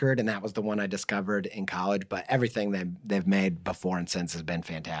breakthrough record. And that was the one I discovered in college, but everything they've made before and since has been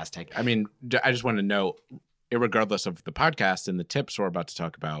fantastic. I mean, I just want to know, irregardless of the podcast and the tips we're about to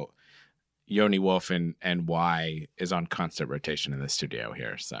talk about, Yoni Wolf and Y is on constant rotation in the studio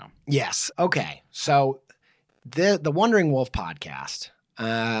here. So yes. Okay. So the Wandering Wolf podcast,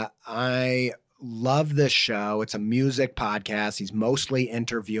 I love this show. It's a music podcast. He's mostly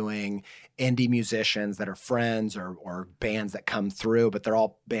interviewing indie musicians that are friends or bands that come through, but they're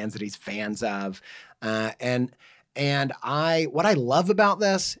all bands that he's fans of. And what I love about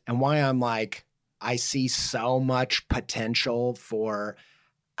this and why I'm like, I see so much potential for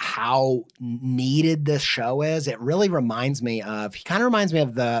how needed this show is. It really reminds me of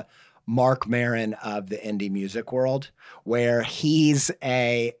the Marc Maron of the indie music world, where he's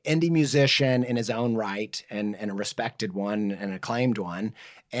a indie musician in his own right and a respected one and acclaimed one.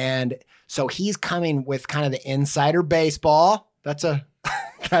 And so he's coming with kind of the insider baseball. That's a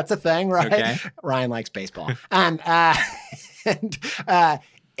thing, right? Okay. Ryan likes baseball.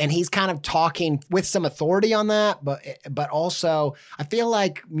 And he's kind of talking with some authority on that, but also I feel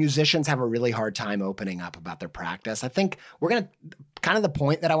like musicians have a really hard time opening up about their practice. I think we're going to kind of the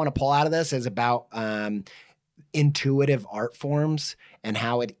point that I want to pull out of this is about intuitive art forms and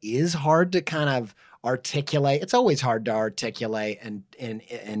how it is hard to kind of articulate. It's always hard to articulate and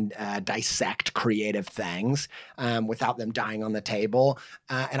dissect creative things without them dying on the table.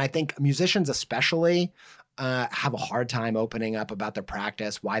 And I think musicians especially have a hard time opening up about their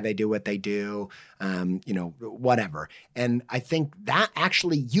practice, why they do what they do, whatever. And I think that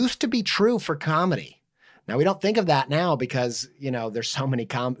actually used to be true for comedy. Now, we don't think of that now because, there's so many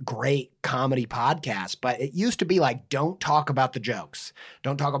great comedy podcasts, but it used to be like, don't talk about the jokes.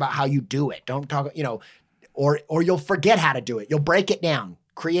 Don't talk about how you do it. Don't talk, or you'll forget how to do it. You'll break it down.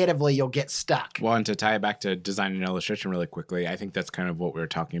 creatively you'll get stuck. Well, and to tie it back to design and illustration really quickly, I think that's kind of what we were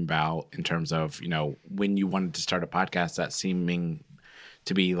talking about in terms of, when you wanted to start a podcast that seeming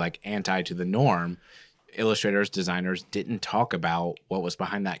to be like anti to the norm, illustrators, designers didn't talk about what was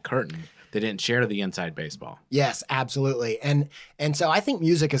behind that curtain. They didn't share the inside baseball. Yes, absolutely. And so I think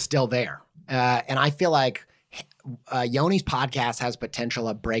music is still there. And I feel like Yoni's podcast has potential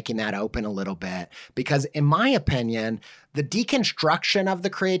of breaking that open a little bit because in my opinion, the deconstruction of the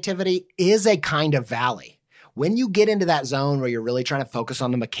creativity is a kind of valley. When you get into that zone where you're really trying to focus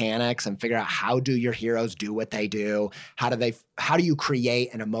on the mechanics and figure out how do your heroes do what they do, how do you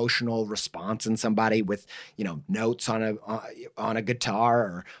create an emotional response in somebody with, notes on a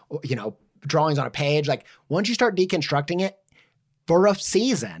guitar or drawings on a page, like once you start deconstructing it for a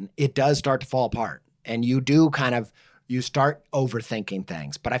season, it does start to fall apart. And you start overthinking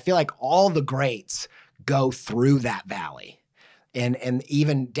things. But I feel like all the greats go through that valley and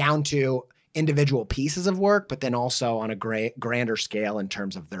even down to individual pieces of work, but then also on a grander scale in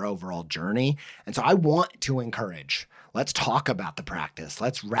terms of their overall journey. And so I want to encourage, let's talk about the practice.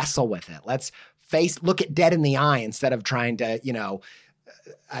 Let's wrestle with it. Let's look it dead in the eye instead of trying to,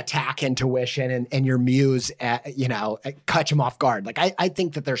 attack intuition and your muse, catch him off guard. Like I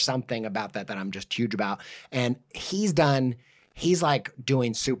think that there's something about that I'm just huge about. And he's like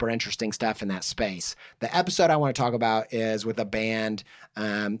doing super interesting stuff in that space. The episode I want to talk about is with a band,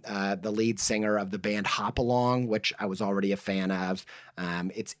 the lead singer of the band Hop Along, which I was already a fan of.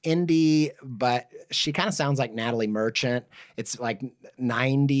 It's indie, but she kind of sounds like Natalie Merchant. It's like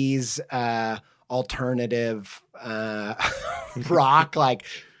 90s, alternative rock, like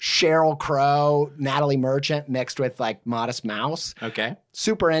Sheryl Crow, Natalie Merchant mixed with like Modest Mouse. Okay.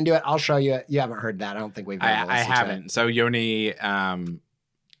 Super into it. I'll show you. You haven't heard that. I don't think we've ever listened I to haven't. it. So Yoni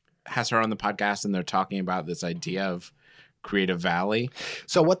has her on the podcast and they're talking about this idea of Creative Valley.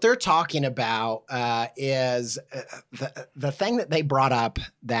 So what they're talking about is the thing that they brought up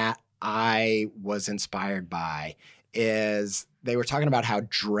that I was inspired by is they were talking about how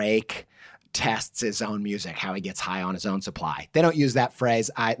Drake tests his own music, how he gets high on his own supply. They don't use that phrase.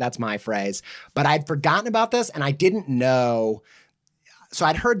 That's my phrase. But I'd forgotten about this and I didn't know. So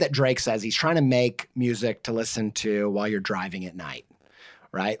I'd heard that Drake says he's trying to make music to listen to while you're driving at night,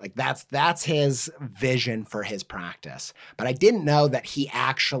 right? Like that's his vision for his practice. But I didn't know that he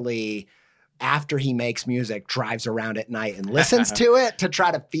actually, after he makes music, drives around at night and listens to it to try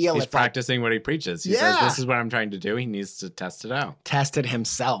to feel He's it. practicing what he preaches. He says, this is what I'm trying to do. He needs to test it out. Test it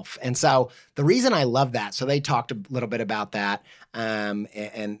himself. And so the reason I love that, so they talked a little bit about that.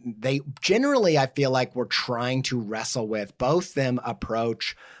 And they generally, I feel like we're trying to wrestle with both them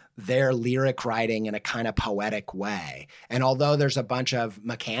approach their lyric writing in a kind of poetic way. And although there's a bunch of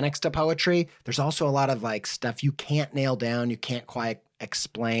mechanics to poetry, there's also a lot of like stuff you can't nail down. You can't quite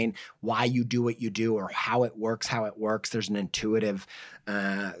explain why you do what you do or how it works. There's an intuitive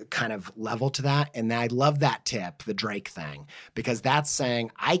kind of level to that. And I love that tip, the Drake thing, because that's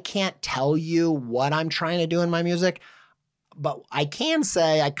saying, I can't tell you what I'm trying to do in my music, but I can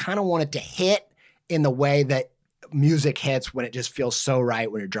say I kind of want it to hit in the way that music hits when it just feels so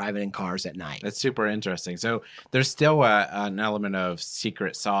right when you're driving in cars at night. That's super interesting. So there's still an element of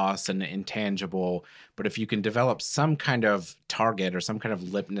secret sauce and intangible, but if you can develop some kind of target or some kind of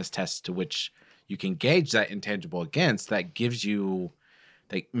litmus test to which you can gauge that intangible against, that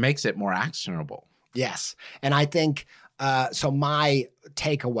makes it more actionable. Yes. And I think, so my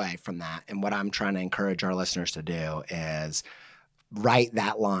takeaway from that and what I'm trying to encourage our listeners to do is write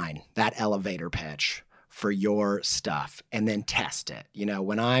that line, that elevator pitch for your stuff and then test it.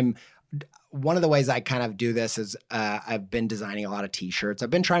 One of the ways I kind of do this is I've been designing a lot of t-shirts. I've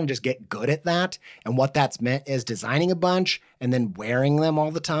been trying to just get good at that. And what that's meant is designing a bunch and then wearing them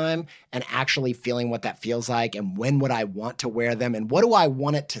all the time and actually feeling what that feels like and when would I want to wear them and what do I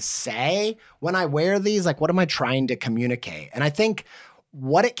want it to say when I wear these? Like, what am I trying to communicate? And I think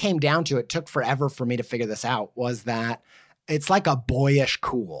what it came down to, it took forever for me to figure this out, was that it's like a boyish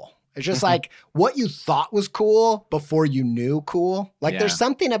cool. It's just like what you thought was cool before you knew cool. Like there's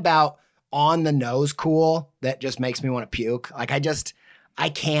something about on the nose cool that just makes me want to puke. Like I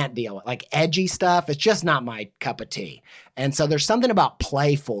can't deal with like edgy stuff. It's just not my cup of tea. And so there's something about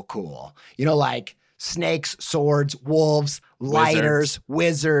playful cool, like snakes, swords, wolves, lighters,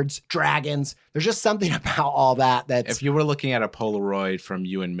 wizards, dragons. There's just something about all that that's... If you were looking at a Polaroid from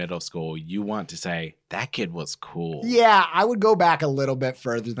you in middle school, you want to say, that kid was cool. Yeah, I would go back a little bit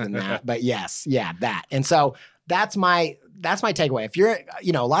further than that. But yes, that. And so that's my takeaway. If you're,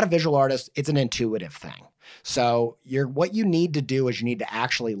 a lot of visual artists, it's an intuitive thing. So what you need to do is you need to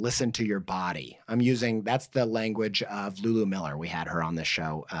actually listen to your body. That's the language of Lulu Miller. We had her on this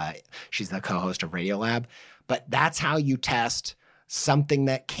show. She's the co-host of Radiolab. But that's how you test something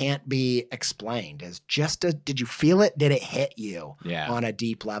that can't be explained. Is just did you feel it? Did it hit you on a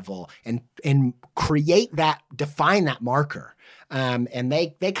deep level? And create that, define that marker. And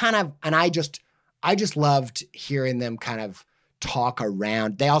they kind of, and I just loved hearing them kind of talk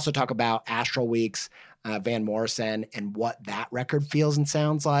around. They also talk about Astral Weeks, Van Morrison, and what that record feels and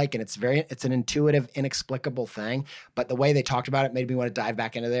sounds like. And it's an intuitive, inexplicable thing. But the way they talked about it made me want to dive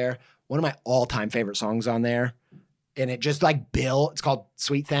back into there. One of my all-time favorite songs on there. And it just it's called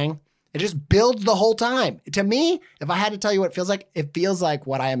Sweet Thing. It just builds the whole time. To me, if I had to tell you what it feels like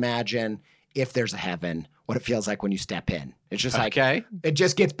what I imagine if there's a heaven, what it feels like when you step in. It's just like, it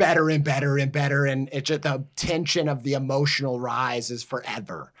just gets better and better and better. And it's just the tension of the emotional rise is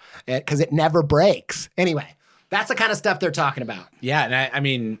forever because it never breaks. Anyway, that's the kind of stuff they're talking about. Yeah. And I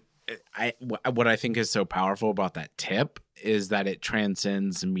mean, what I think is so powerful about that tip is that it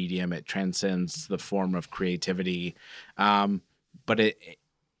transcends medium. It transcends the form of creativity. But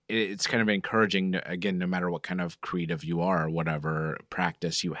it's kind of encouraging, again, no matter what kind of creative you are or whatever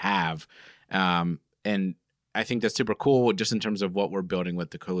practice you have. And I think that's super cool just in terms of what we're building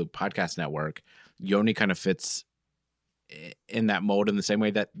with the Co-Loop Podcast Network. Yoni kind of fits in that mold in the same way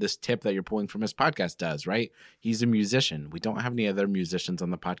that this tip that you're pulling from his podcast does, right? He's a musician. We don't have any other musicians on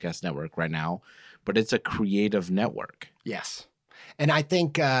the podcast network right now, but it's a creative network. Yes. And I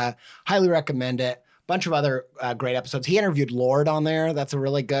think highly recommend it. Bunch of other great episodes. He interviewed Lorde on there. That's a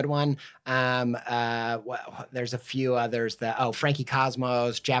really good one. There's a few others Frankie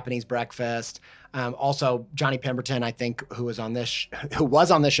Cosmos, Japanese Breakfast. Also Johnny Pemberton, I think, who was on this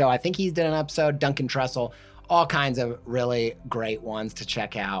show. I think he did an episode. Duncan Trussell, all kinds of really great ones to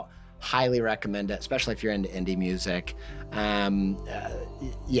check out. Highly recommend it, especially if you're into indie music.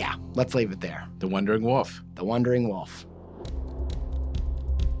 Yeah, let's leave it there. The Wandering Wolf. The Wandering Wolf.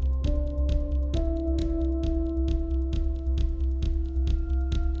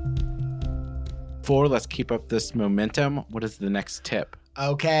 Let's keep up this momentum. What is the next tip?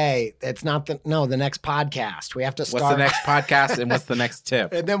 Okay, it's not the next podcast. We have to start. What's the next podcast and what's the next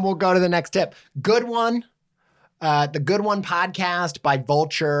tip? And then we'll go to the next tip. Good One. The Good One podcast by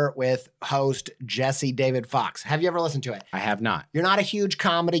Vulture with host Jesse David Fox. Have you ever listened to it? I have not. You're not a huge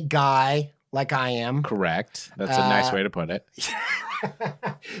comedy guy like I am. Correct. That's a nice way to put it.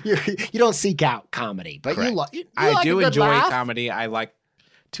 You don't seek out comedy, but I do enjoy comedy. I like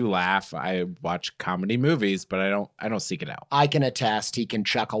to laugh. I watch comedy movies, but I don't seek it out. I can attest he can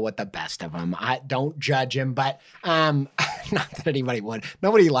chuckle with the best of them. I don't judge him, but not that anybody would.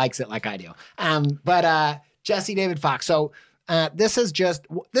 Nobody likes it like I do. But Jesse David Fox. So this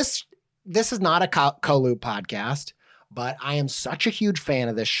is not a Co-Loop podcast, but I am such a huge fan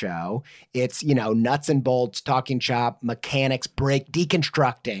of this show. It's, nuts and bolts, talking shop, mechanics,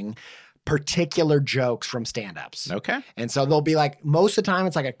 deconstructing particular jokes from stand-ups. Okay. And so they'll be like, most of the time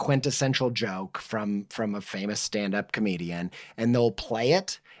it's like a quintessential joke from a famous stand-up comedian, and they'll play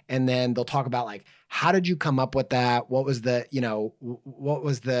it, and then they'll talk about like, how did you come up with that? What was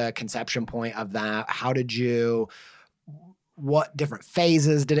the conception point of that? What different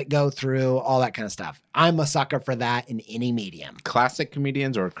phases did it go through? All that kind of stuff. I'm a sucker for that in any medium. Classic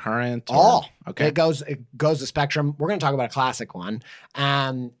comedians or current? All. Okay. It goes the spectrum. We're going to talk about a classic one.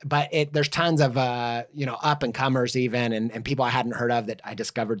 But there's tons of, up and comers even, and people I hadn't heard of that I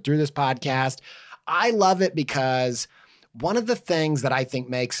discovered through this podcast. I love it because one of the things that I think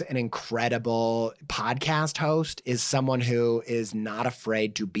makes an incredible podcast host is someone who is not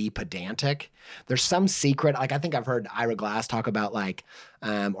afraid to be pedantic. There's some secret, like I think I've heard Ira Glass talk about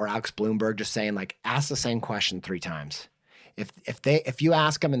or Alex Bloomberg just saying like, ask the same question 3 times. If you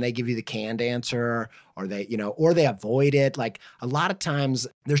ask them and they give you the canned answer or they avoid it, like a lot of times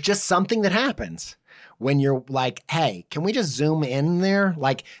there's just something that happens when you're like, hey, can we just zoom in there?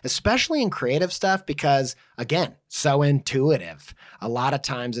 Like, especially in creative stuff, because again, so intuitive. A lot of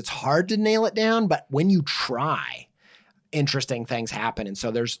times it's hard to nail it down, but when you try, interesting things happen. And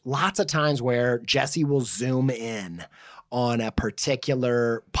so there's lots of times where Jesse will zoom in on a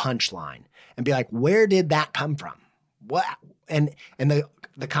particular punchline and be like, where did that come from? What? And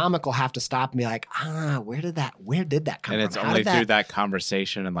the comic will have to stop and be like, where did that come from? And it's only through that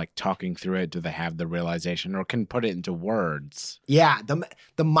conversation and like talking through it do they have the realization or can put it into words. Yeah.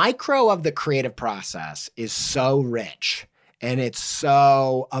 The micro of the creative process is so rich and it's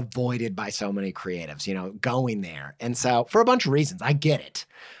so avoided by so many creatives, going there. And so for a bunch of reasons, I get it.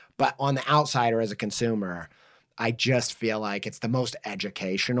 But on the outsider as a consumer, I just feel like it's the most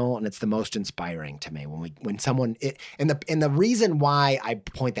educational and it's the most inspiring to me when someone and the reason why I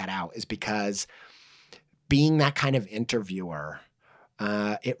point that out is because being that kind of interviewer,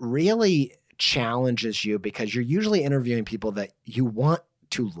 it really challenges you because you're usually interviewing people that you want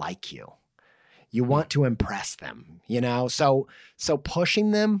to like you. You want to impress them, So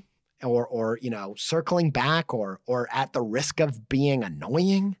pushing them or circling back or at the risk of being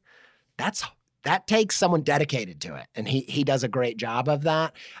annoying, that takes someone dedicated to it. And he does a great job of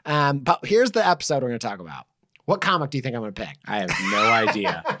that. But here's the episode we're going to talk about. What comic do you think I'm going to pick? I have no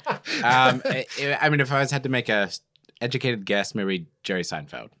idea. I mean, if I had to make a educated guess, maybe Jerry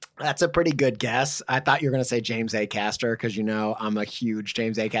Seinfeld. That's a pretty good guess. I thought you were going to say James Acaster because I'm a huge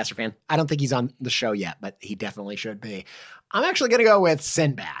James Acaster fan. I don't think he's on the show yet, but he definitely should be. I'm actually going to go with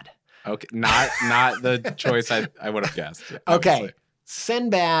Sinbad. Okay, not the choice I would have guessed. Obviously. Okay,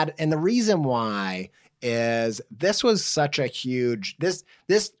 Sinbad, and the reason why is this was such a huge this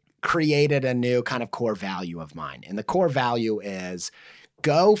created a new kind of core value of mine, and the core value is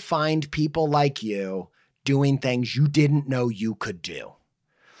go find people like you doing things you didn't know you could do.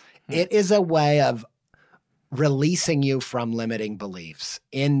 It is a way of releasing you from limiting beliefs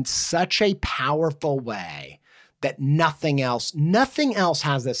in such a powerful way that nothing else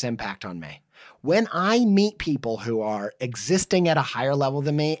has this impact on me. When I meet people who are existing at a higher level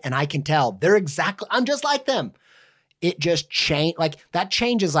than me, and I can tell I'm just like them, it just that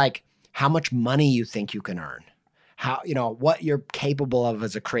changes like how much money you think you can earn. How, what you're capable of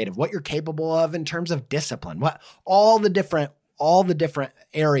as a creative, what you're capable of in terms of discipline, all the different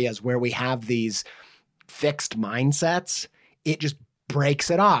areas where we have these fixed mindsets, it just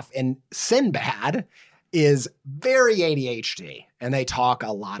breaks it off. And Sinbad is very ADHD, and they talk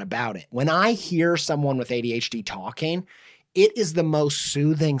a lot about it. When I hear someone with ADHD talking, it is the most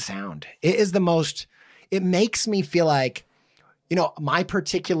soothing sound. It makes me feel like, my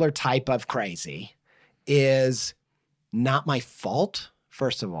particular type of crazy is not my fault,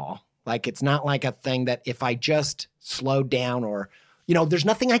 first of all. Like, it's not like a thing that if I just slow down or, there's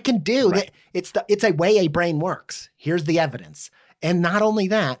nothing I can do. Right. It's a way a brain works. Here's the evidence. And not only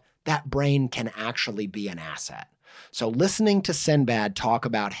that brain can actually be an asset. So listening to Sinbad talk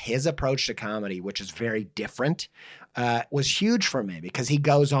about his approach to comedy, which is very different, was huge for me because he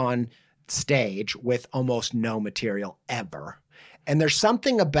goes on stage with almost no material ever. And there's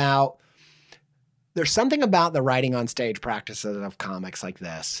something about the writing on stage practices of comics like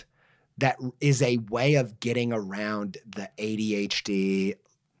this that is a way of getting around the ADHD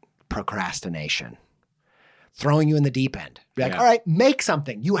procrastination, throwing you in the deep end. Be like, all right, make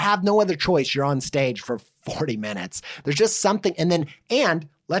something. You have no other choice. You're on stage for 40 minutes. There's just something. And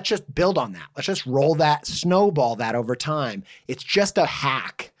let's just build on that. Let's just snowball that over time. It's just a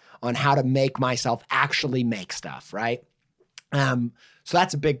hack on how to make myself actually make stuff, right? So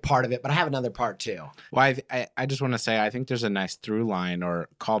that's a big part of it, but I have another part too. Well, I just want to say, I think there's a nice through line or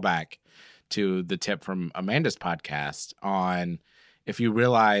callback to the tip from Amanda's podcast on if you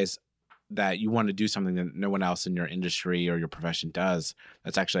realize that you want to do something that no one else in your industry or your profession does,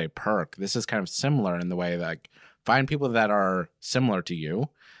 that's actually a perk. This is kind of similar in the way that find people that are similar to you,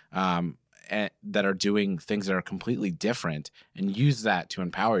 that are doing things that are completely different and use that to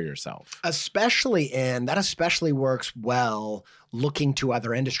empower yourself. That especially works well looking to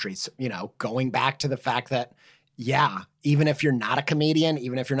other industries, going back to the fact that, even if you're not a comedian,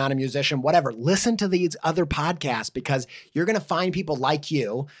 even if you're not a musician, whatever, listen to these other podcasts because you're going to find people like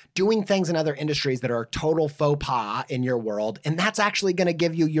you doing things in other industries that are a total faux pas in your world. And that's actually going to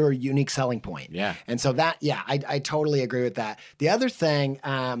give you your unique selling point. Yeah. And so I totally agree with that. The other thing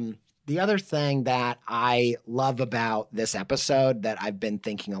that I love about this episode that I've been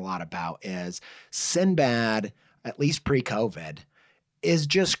thinking a lot about is Sinbad, at least pre-COVID, is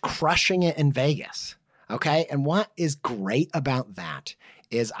just crushing it in Vegas. Okay. And what is great about that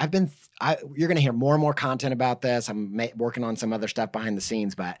is you're going to hear more and more content about this. I'm working on some other stuff behind the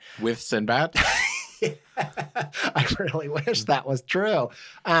scenes, but with Sinbad, I really wish that was true.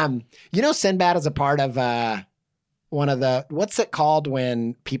 Sinbad is a part of, one of what's it called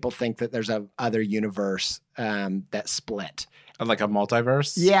when people think that there's a other universe that split? Like a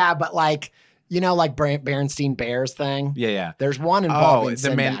multiverse? Yeah, but like Berenstein Bears thing? Yeah. There's one involving the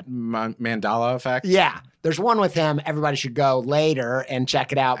Sinbad. Mandela effect? Yeah. There's one with him. Everybody should go later and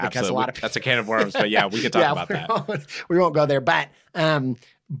check it out because Absolutely. A lot of people... That's a can of worms, but yeah, we could talk about that. We won't go there. But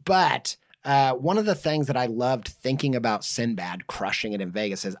one of the things that I loved thinking about Sinbad crushing it in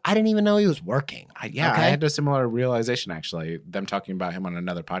Vegas is I didn't even know he was working. I had a similar realization, actually, them talking about him on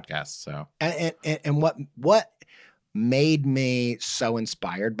another podcast. So, and what made me so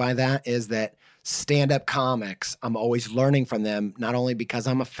inspired by that is that stand-up comics, I'm always learning from them, not only because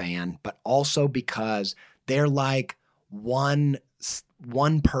I'm a fan, but also because they're like one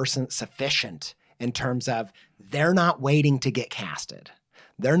person sufficient in terms of they're not waiting to get casted.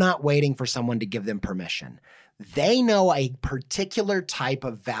 They're not waiting for someone to give them permission. They know a particular type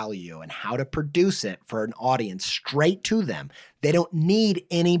of value and how to produce it for an audience straight to them. They don't need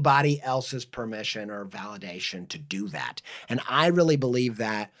anybody else's permission or validation to do that. And I really believe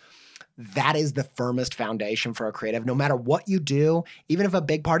that that is the firmest foundation for a creative. No matter what you do, even if a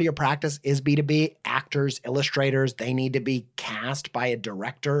big part of your practice is B2B, actors, illustrators, they need to be cast by a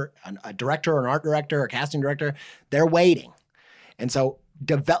director or an art director or casting director. They're waiting. And so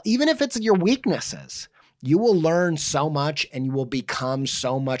even if it's your weaknesses, you will learn so much and you will become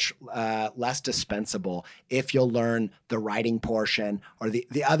so much less dispensable if you'll learn the writing portion or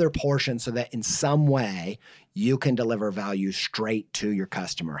the other portion so that in some way you can deliver value straight to your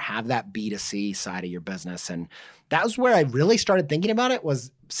customer. Have that B2C side of your business. And that was where I really started thinking about it was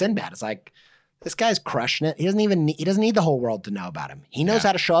Sinbad. It's like, this guy's crushing it. He doesn't need the whole world to know about him. He knows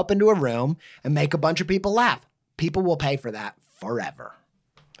how to show up into a room and make a bunch of people laugh. People will pay for that forever.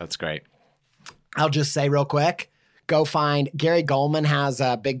 That's great. I'll just say real quick, go find Gary Goldman has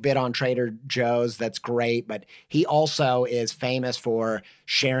a big bit on Trader Joe's. That's great. But he also is famous for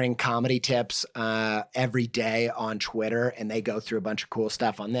sharing comedy tips every day on Twitter. And they go through a bunch of cool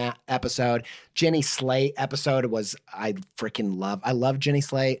stuff on that episode. Jenny Slate episode I love Jenny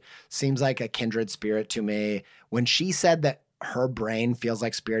Slate. Seems like a kindred spirit to me. When she said that her brain feels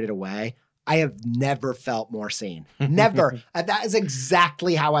like Spirited Away, I have never felt more seen. Never. That is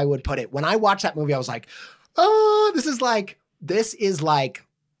exactly how I would put it. When I watched that movie, I was like, oh, this is like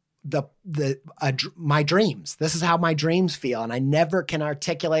my dreams. This is how my dreams feel. And I never can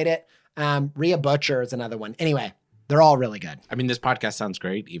articulate it. Rhea Butcher is another one. Anyway, they're all really good. I mean, this podcast sounds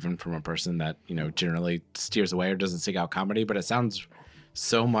great, even from a person that, generally steers away or doesn't seek out comedy, but it sounds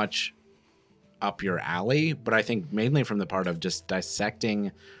so much up your alley. But I think mainly from the part of just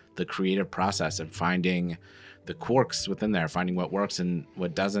dissecting the creative process and finding the quirks within there, finding what works and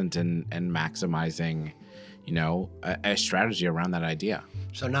what doesn't, and maximizing, a strategy around that idea.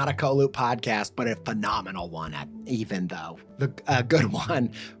 So not a Co-Loop podcast, but a phenomenal one, even though a good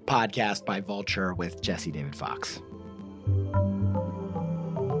one, podcast by Vulture with Jesse David Fox.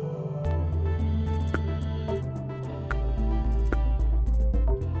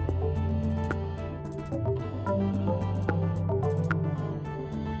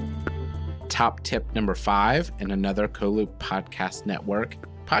 Top tip number 5 in another Co-Loop Podcast Network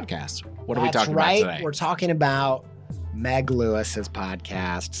podcast. What are we talking about today? We're talking about Meg Lewis's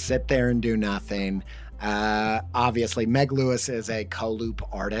podcast, Sit There and Do Nothing. Obviously, Meg Lewis is a Co-Loop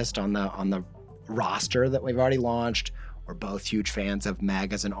artist on the roster that we've already launched. We're both huge fans of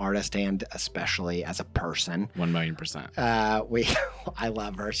Meg as an artist and especially as a person. 1,000,000%. I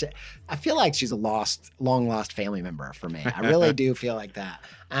love her. I feel like she's a long lost family member for me. I really do feel like that.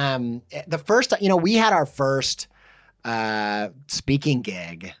 We had our first speaking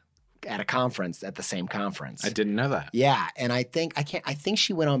gig at a conference, at the same conference. I didn't know that. Yeah, and I think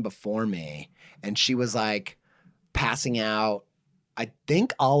she went on before me, and she was like passing out, I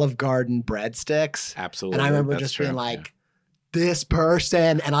think, Olive Garden breadsticks. Absolutely. And I remember just being like, this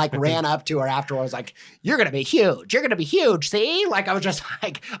person, and I ran up to her afterwards, like, you're going to be huge. You're going to be huge. See? Like, I was just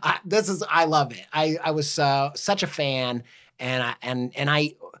like, I love it. I was such a fan. And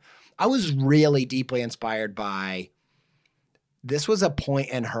I was really deeply inspired by, this was a point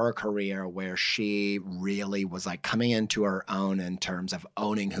in her career where she really was like coming into her own in terms of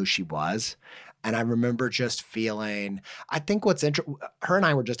owning who she was. And I remember just feeling, I think her and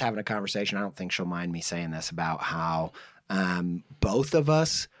I were just having a conversation. I don't think she'll mind me saying this, about how both of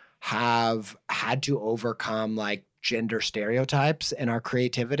us have had to overcome like gender stereotypes in our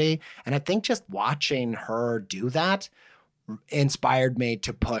creativity. And I think just watching her do that inspired me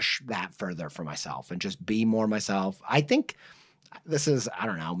to push that further for myself and just be more myself. I think this is, I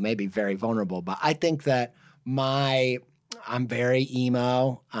don't know, maybe very vulnerable, but I think that I'm very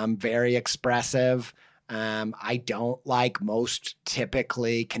emo. I'm very expressive. I don't like most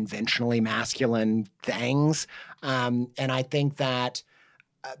typically conventionally masculine things. And I think that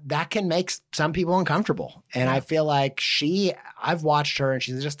that can make some people uncomfortable. And I feel like I've watched her and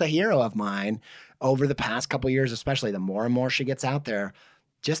she's just a hero of mine over the past couple of years, especially the more and more she gets out there,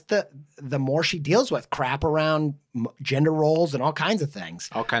 just the more she deals with crap around gender roles and all kinds of things.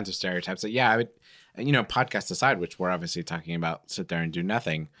 All kinds of stereotypes. I would, podcast aside, which we're obviously talking about, Sit There and Do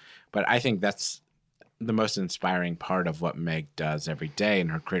Nothing. But I think that's the most inspiring part of what Meg does every day in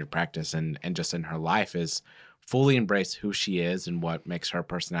her creative practice and just in her life, is fully embrace who she is and what makes her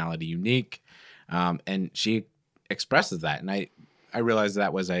personality unique. And she expresses that. And I realized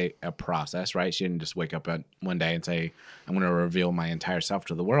that was a process, right? She didn't just wake up one day and say, I'm going to reveal my entire self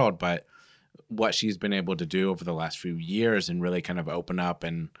to the world. But what she's been able to do over the last few years and really kind of open up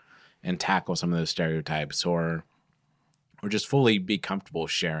and tackle some of those stereotypes or just fully be comfortable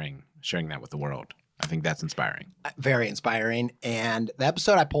sharing that with the world. I think that's inspiring. Very inspiring. And the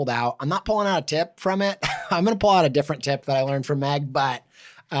episode I pulled out, I'm not pulling out a tip from it. I'm going to pull out a different tip that I learned from Meg, but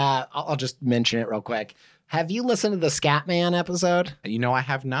I'll just mention it real quick. Have you listened to the Scatman episode? I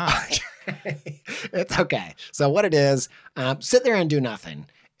have not. It's okay. So what it is, sit there and do nothing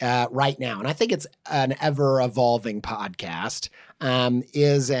right now. And I think it's an ever-evolving podcast,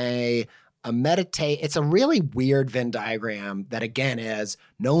 is a meditate. It's a really weird Venn diagram that, again, is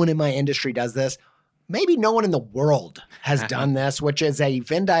no one in my industry does this. Maybe no one in the world has done this, which is a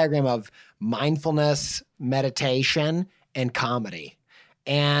Venn diagram of mindfulness, meditation, and comedy.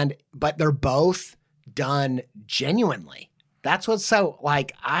 But they're both done genuinely. That's what's so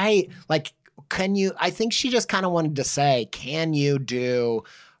I think she just kind of wanted to say, can you do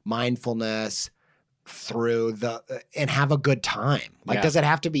mindfulness through and have a good time? Does it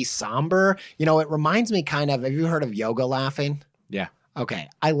have to be somber? It reminds me kind of, have you heard of yoga laughing? Yeah. Okay.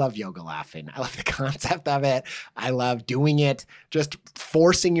 I love yoga laughing. I love the concept of it. I love doing it, just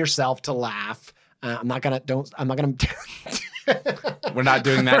forcing yourself to laugh. We're not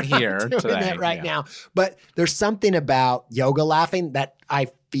doing that here today. Right now. But there's something about yoga laughing that I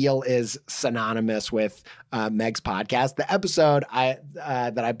feel is synonymous with Meg's podcast. The episode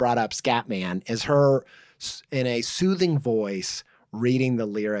that I brought up, Scatman, is her in a soothing voice reading the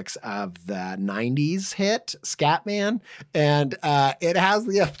lyrics of the 90s hit Scatman. And it has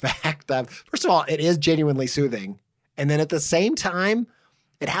the effect of, first of all, it is genuinely soothing. And then at the same time,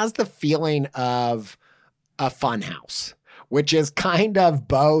 it has the feeling of a fun house, which is kind of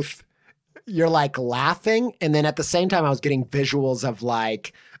both. You're laughing. And then at the same time, I was getting visuals of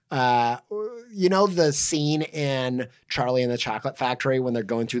the scene in Charlie and the Chocolate Factory when they're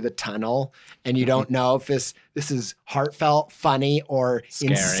going through the tunnel and you don't know if this is heartfelt, funny, or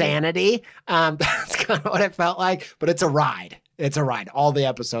scary. Insanity. That's kind of what it felt like, but it's a ride. It's a ride. All the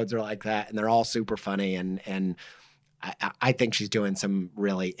episodes are like that and they're all super funny. And I think she's doing some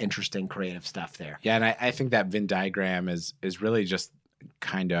really interesting creative stuff there. Yeah. And I think that Venn diagram is really just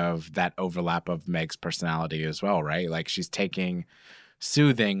kind of that overlap of Meg's personality as well, right? She's taking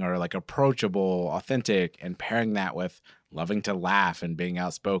soothing or approachable, authentic, and pairing that with loving to laugh and being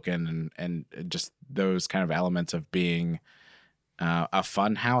outspoken and just those kind of elements of being a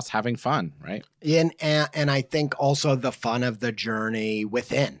fun house, having fun, right? And I think also the fun of the journey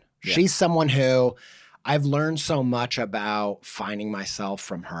within. Yeah. She's someone who I've learned so much about finding myself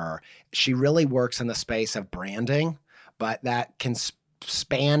from her. She really works in the space of branding, but that can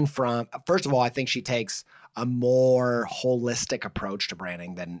span from, first of all, I think she takes a more holistic approach to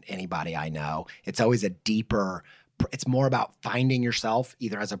branding than anybody I know. It's always it's more about finding yourself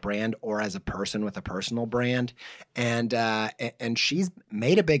either as a brand or as a person with a personal brand. And she's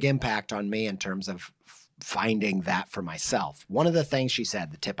made a big impact on me in terms of finding that for myself. One of the things she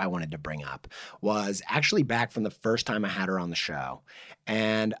said, the tip I wanted to bring up, was actually back from the first time I had her on the show.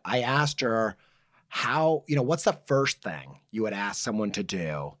 And I asked her what's the first thing you would ask someone to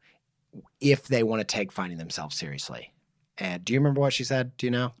do if they want to take finding themselves seriously? And do you remember what she said? Do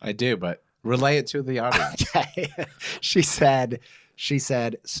you know? I do, but relay it to the audience. Okay. She said,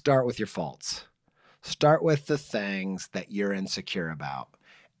 start with your faults. Start with the things that you're insecure about.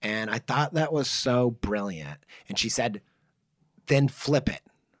 And I thought that was so brilliant. And she said, then flip it,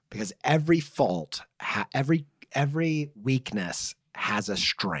 because every fault, every weakness has a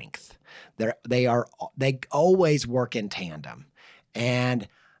strength. They always work in tandem. And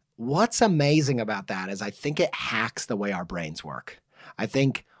what's amazing about that is I think it hacks the way our brains work. I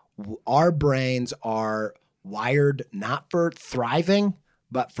think our brains are wired not for thriving,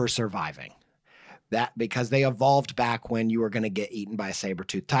 but for surviving. That because they evolved back when you were going to get eaten by a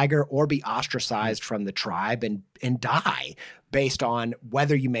saber-toothed tiger or be ostracized from the tribe and die based on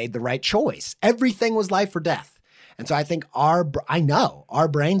whether you made the right choice. Everything was life or death. And so I think I know our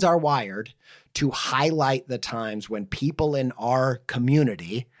brains are wired to highlight the times when people in our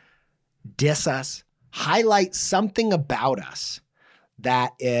community diss us, highlight something about us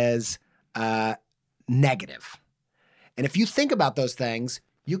that is negative. And if you think about those things,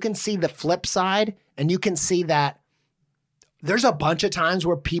 you can see the flip side, and you can see that there's a bunch of times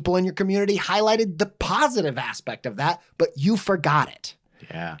where people in your community highlighted the positive aspect of that, but you forgot it.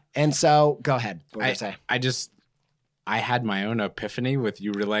 Yeah. And so go ahead. What did I say? I had my own epiphany with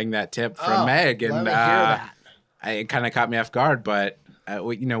you relaying that tip from Meg. And let me hear that. it kind of caught me off guard, but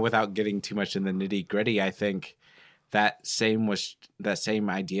without getting too much in the nitty gritty, I think that same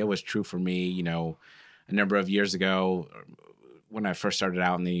idea was true for me. A number of years ago, when I first started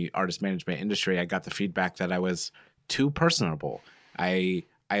out in the artist management industry, I got the feedback that I was too personable. I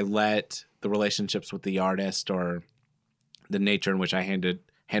let the relationships with the artist or the nature in which I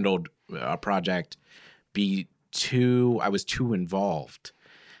handled a project I was too involved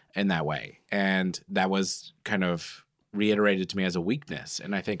in that way. And that was kind of reiterated to me as a weakness.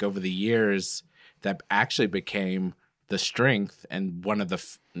 And I think over the years that actually became the strength and one of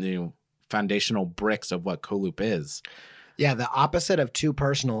the foundational bricks of what CoLoop is. Yeah, the opposite of too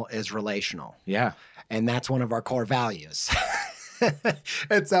personal is relational. Yeah. And that's one of our core values.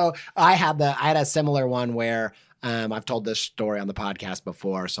 And so I had a similar one where I've told this story on the podcast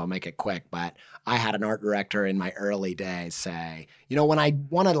before, so I'll make it quick. But I had an art director in my early days say, when I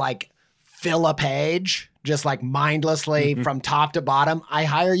want to fill a page just mindlessly from top to bottom, I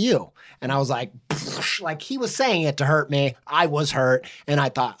hire you. And I was like he was saying it to hurt me. I was hurt. And I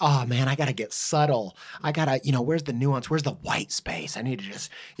thought, oh man, I got to get subtle. I got to, where's the nuance? Where's the white space? I need to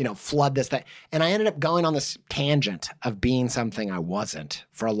just, flood this thing. And I ended up going on this tangent of being something I wasn't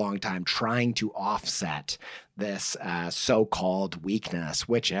for a long time, trying to offset this so-called weakness,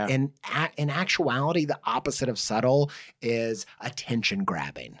 which in actuality, the opposite of subtle is attention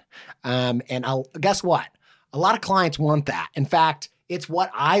grabbing. And guess what? A lot of clients want that. In fact, it's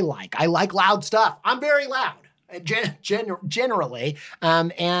what I like. I like loud stuff. I'm very loud, generally,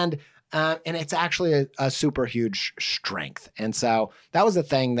 and it's actually a super huge strength. And so that was the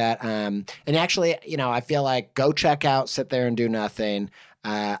thing that, and actually, I feel like go check out Sit There and Do Nothing.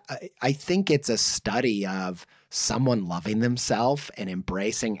 I think it's a study of someone loving themselves and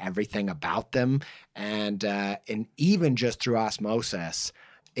embracing everything about them, and even just through osmosis,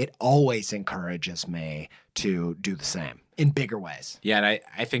 it always encourages me to do the same in bigger ways. Yeah, and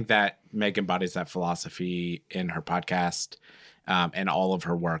I think that Meg embodies that philosophy in her podcast and all of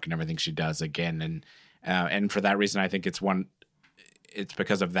her work and everything she does again. And for that reason, I think it's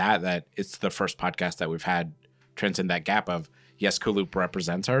because of that it's the first podcast that we've had transcend that gap of, yes, CoLoop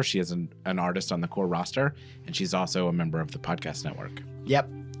represents her. She is an artist on the core roster, and she's also a member of the podcast network. Yep.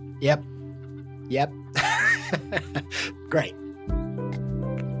 Great.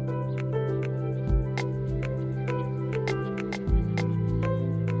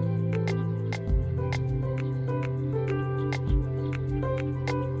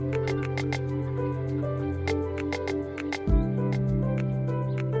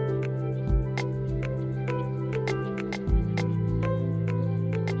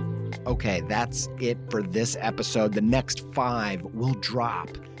 Okay, that's it for this episode. The next 5 will drop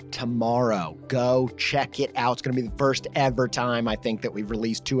tomorrow. Go check it out. It's going to be the first ever time, I think, that we've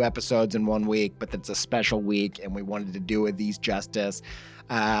released 2 episodes in 1 week, but it's a special week, and we wanted to do these justice.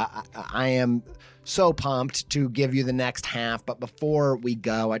 I am so pumped to give you the next half, but before we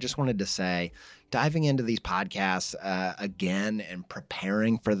go, I just wanted to say, diving into these podcasts again and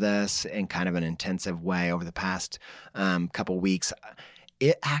preparing for this in kind of an intensive way over the past couple weeks,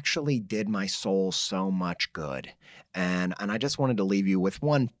 it actually did my soul so much good. And I just wanted to leave you with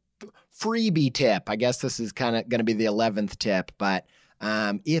one freebie tip. I guess this is kind of going to be the 11th tip, but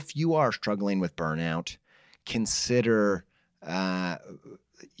if you are struggling with burnout, consider,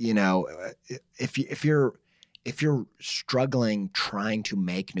 if you're struggling trying to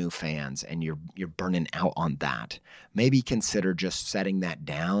make new fans and you're burning out on that, maybe consider just setting that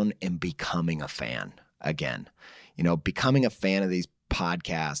down and becoming a fan again. Becoming a fan of these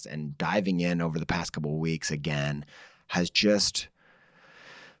podcast and diving in over the past couple of weeks again has just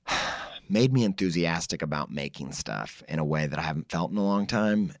made me enthusiastic about making stuff in a way that I haven't felt in a long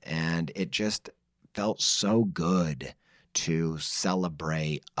time. And it just felt so good to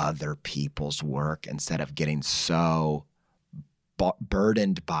celebrate other people's work instead of getting so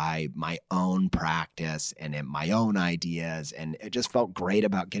burdened by my own practice and in my own ideas. And it just felt great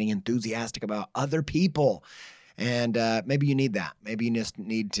about getting enthusiastic about other people. And maybe you need that. Maybe you just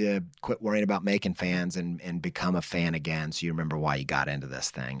need to quit worrying about making fans and become a fan again, so you remember why you got into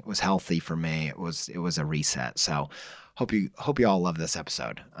this thing. It was healthy for me. It was a reset. So hope you all love this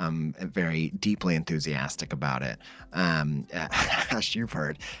episode. I'm very deeply enthusiastic about it, as you've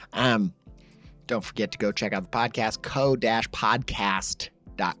heard. Don't forget to go check out the podcast,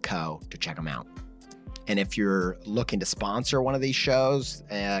 co-podcast.co, to check them out. And if you're looking to sponsor one of these shows,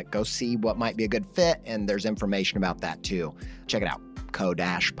 go see what might be a good fit. And there's information about that too. Check it out,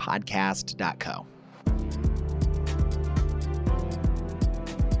 co-podcast.co.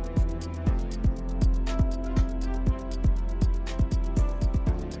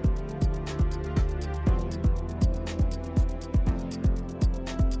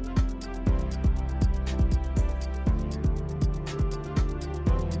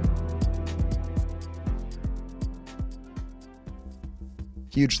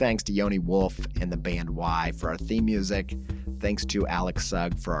 Huge thanks to Yoni Wolf and the band Y for our theme music. Thanks to Alex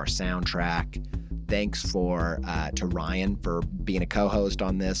Sugg for our soundtrack. Thanks to Ryan for being a co-host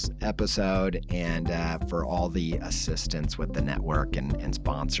on this episode, and for all the assistance with the network and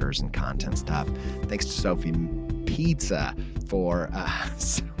sponsors and content stuff. Thanks to Sophie Pizza for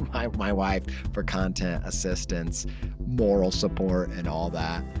my wife for content assistance, moral support, and all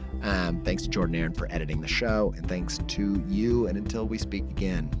that. Thanks to Jordan Aaron for editing the show, and thanks to you. And until we speak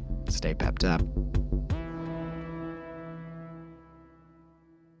again, stay pepped up.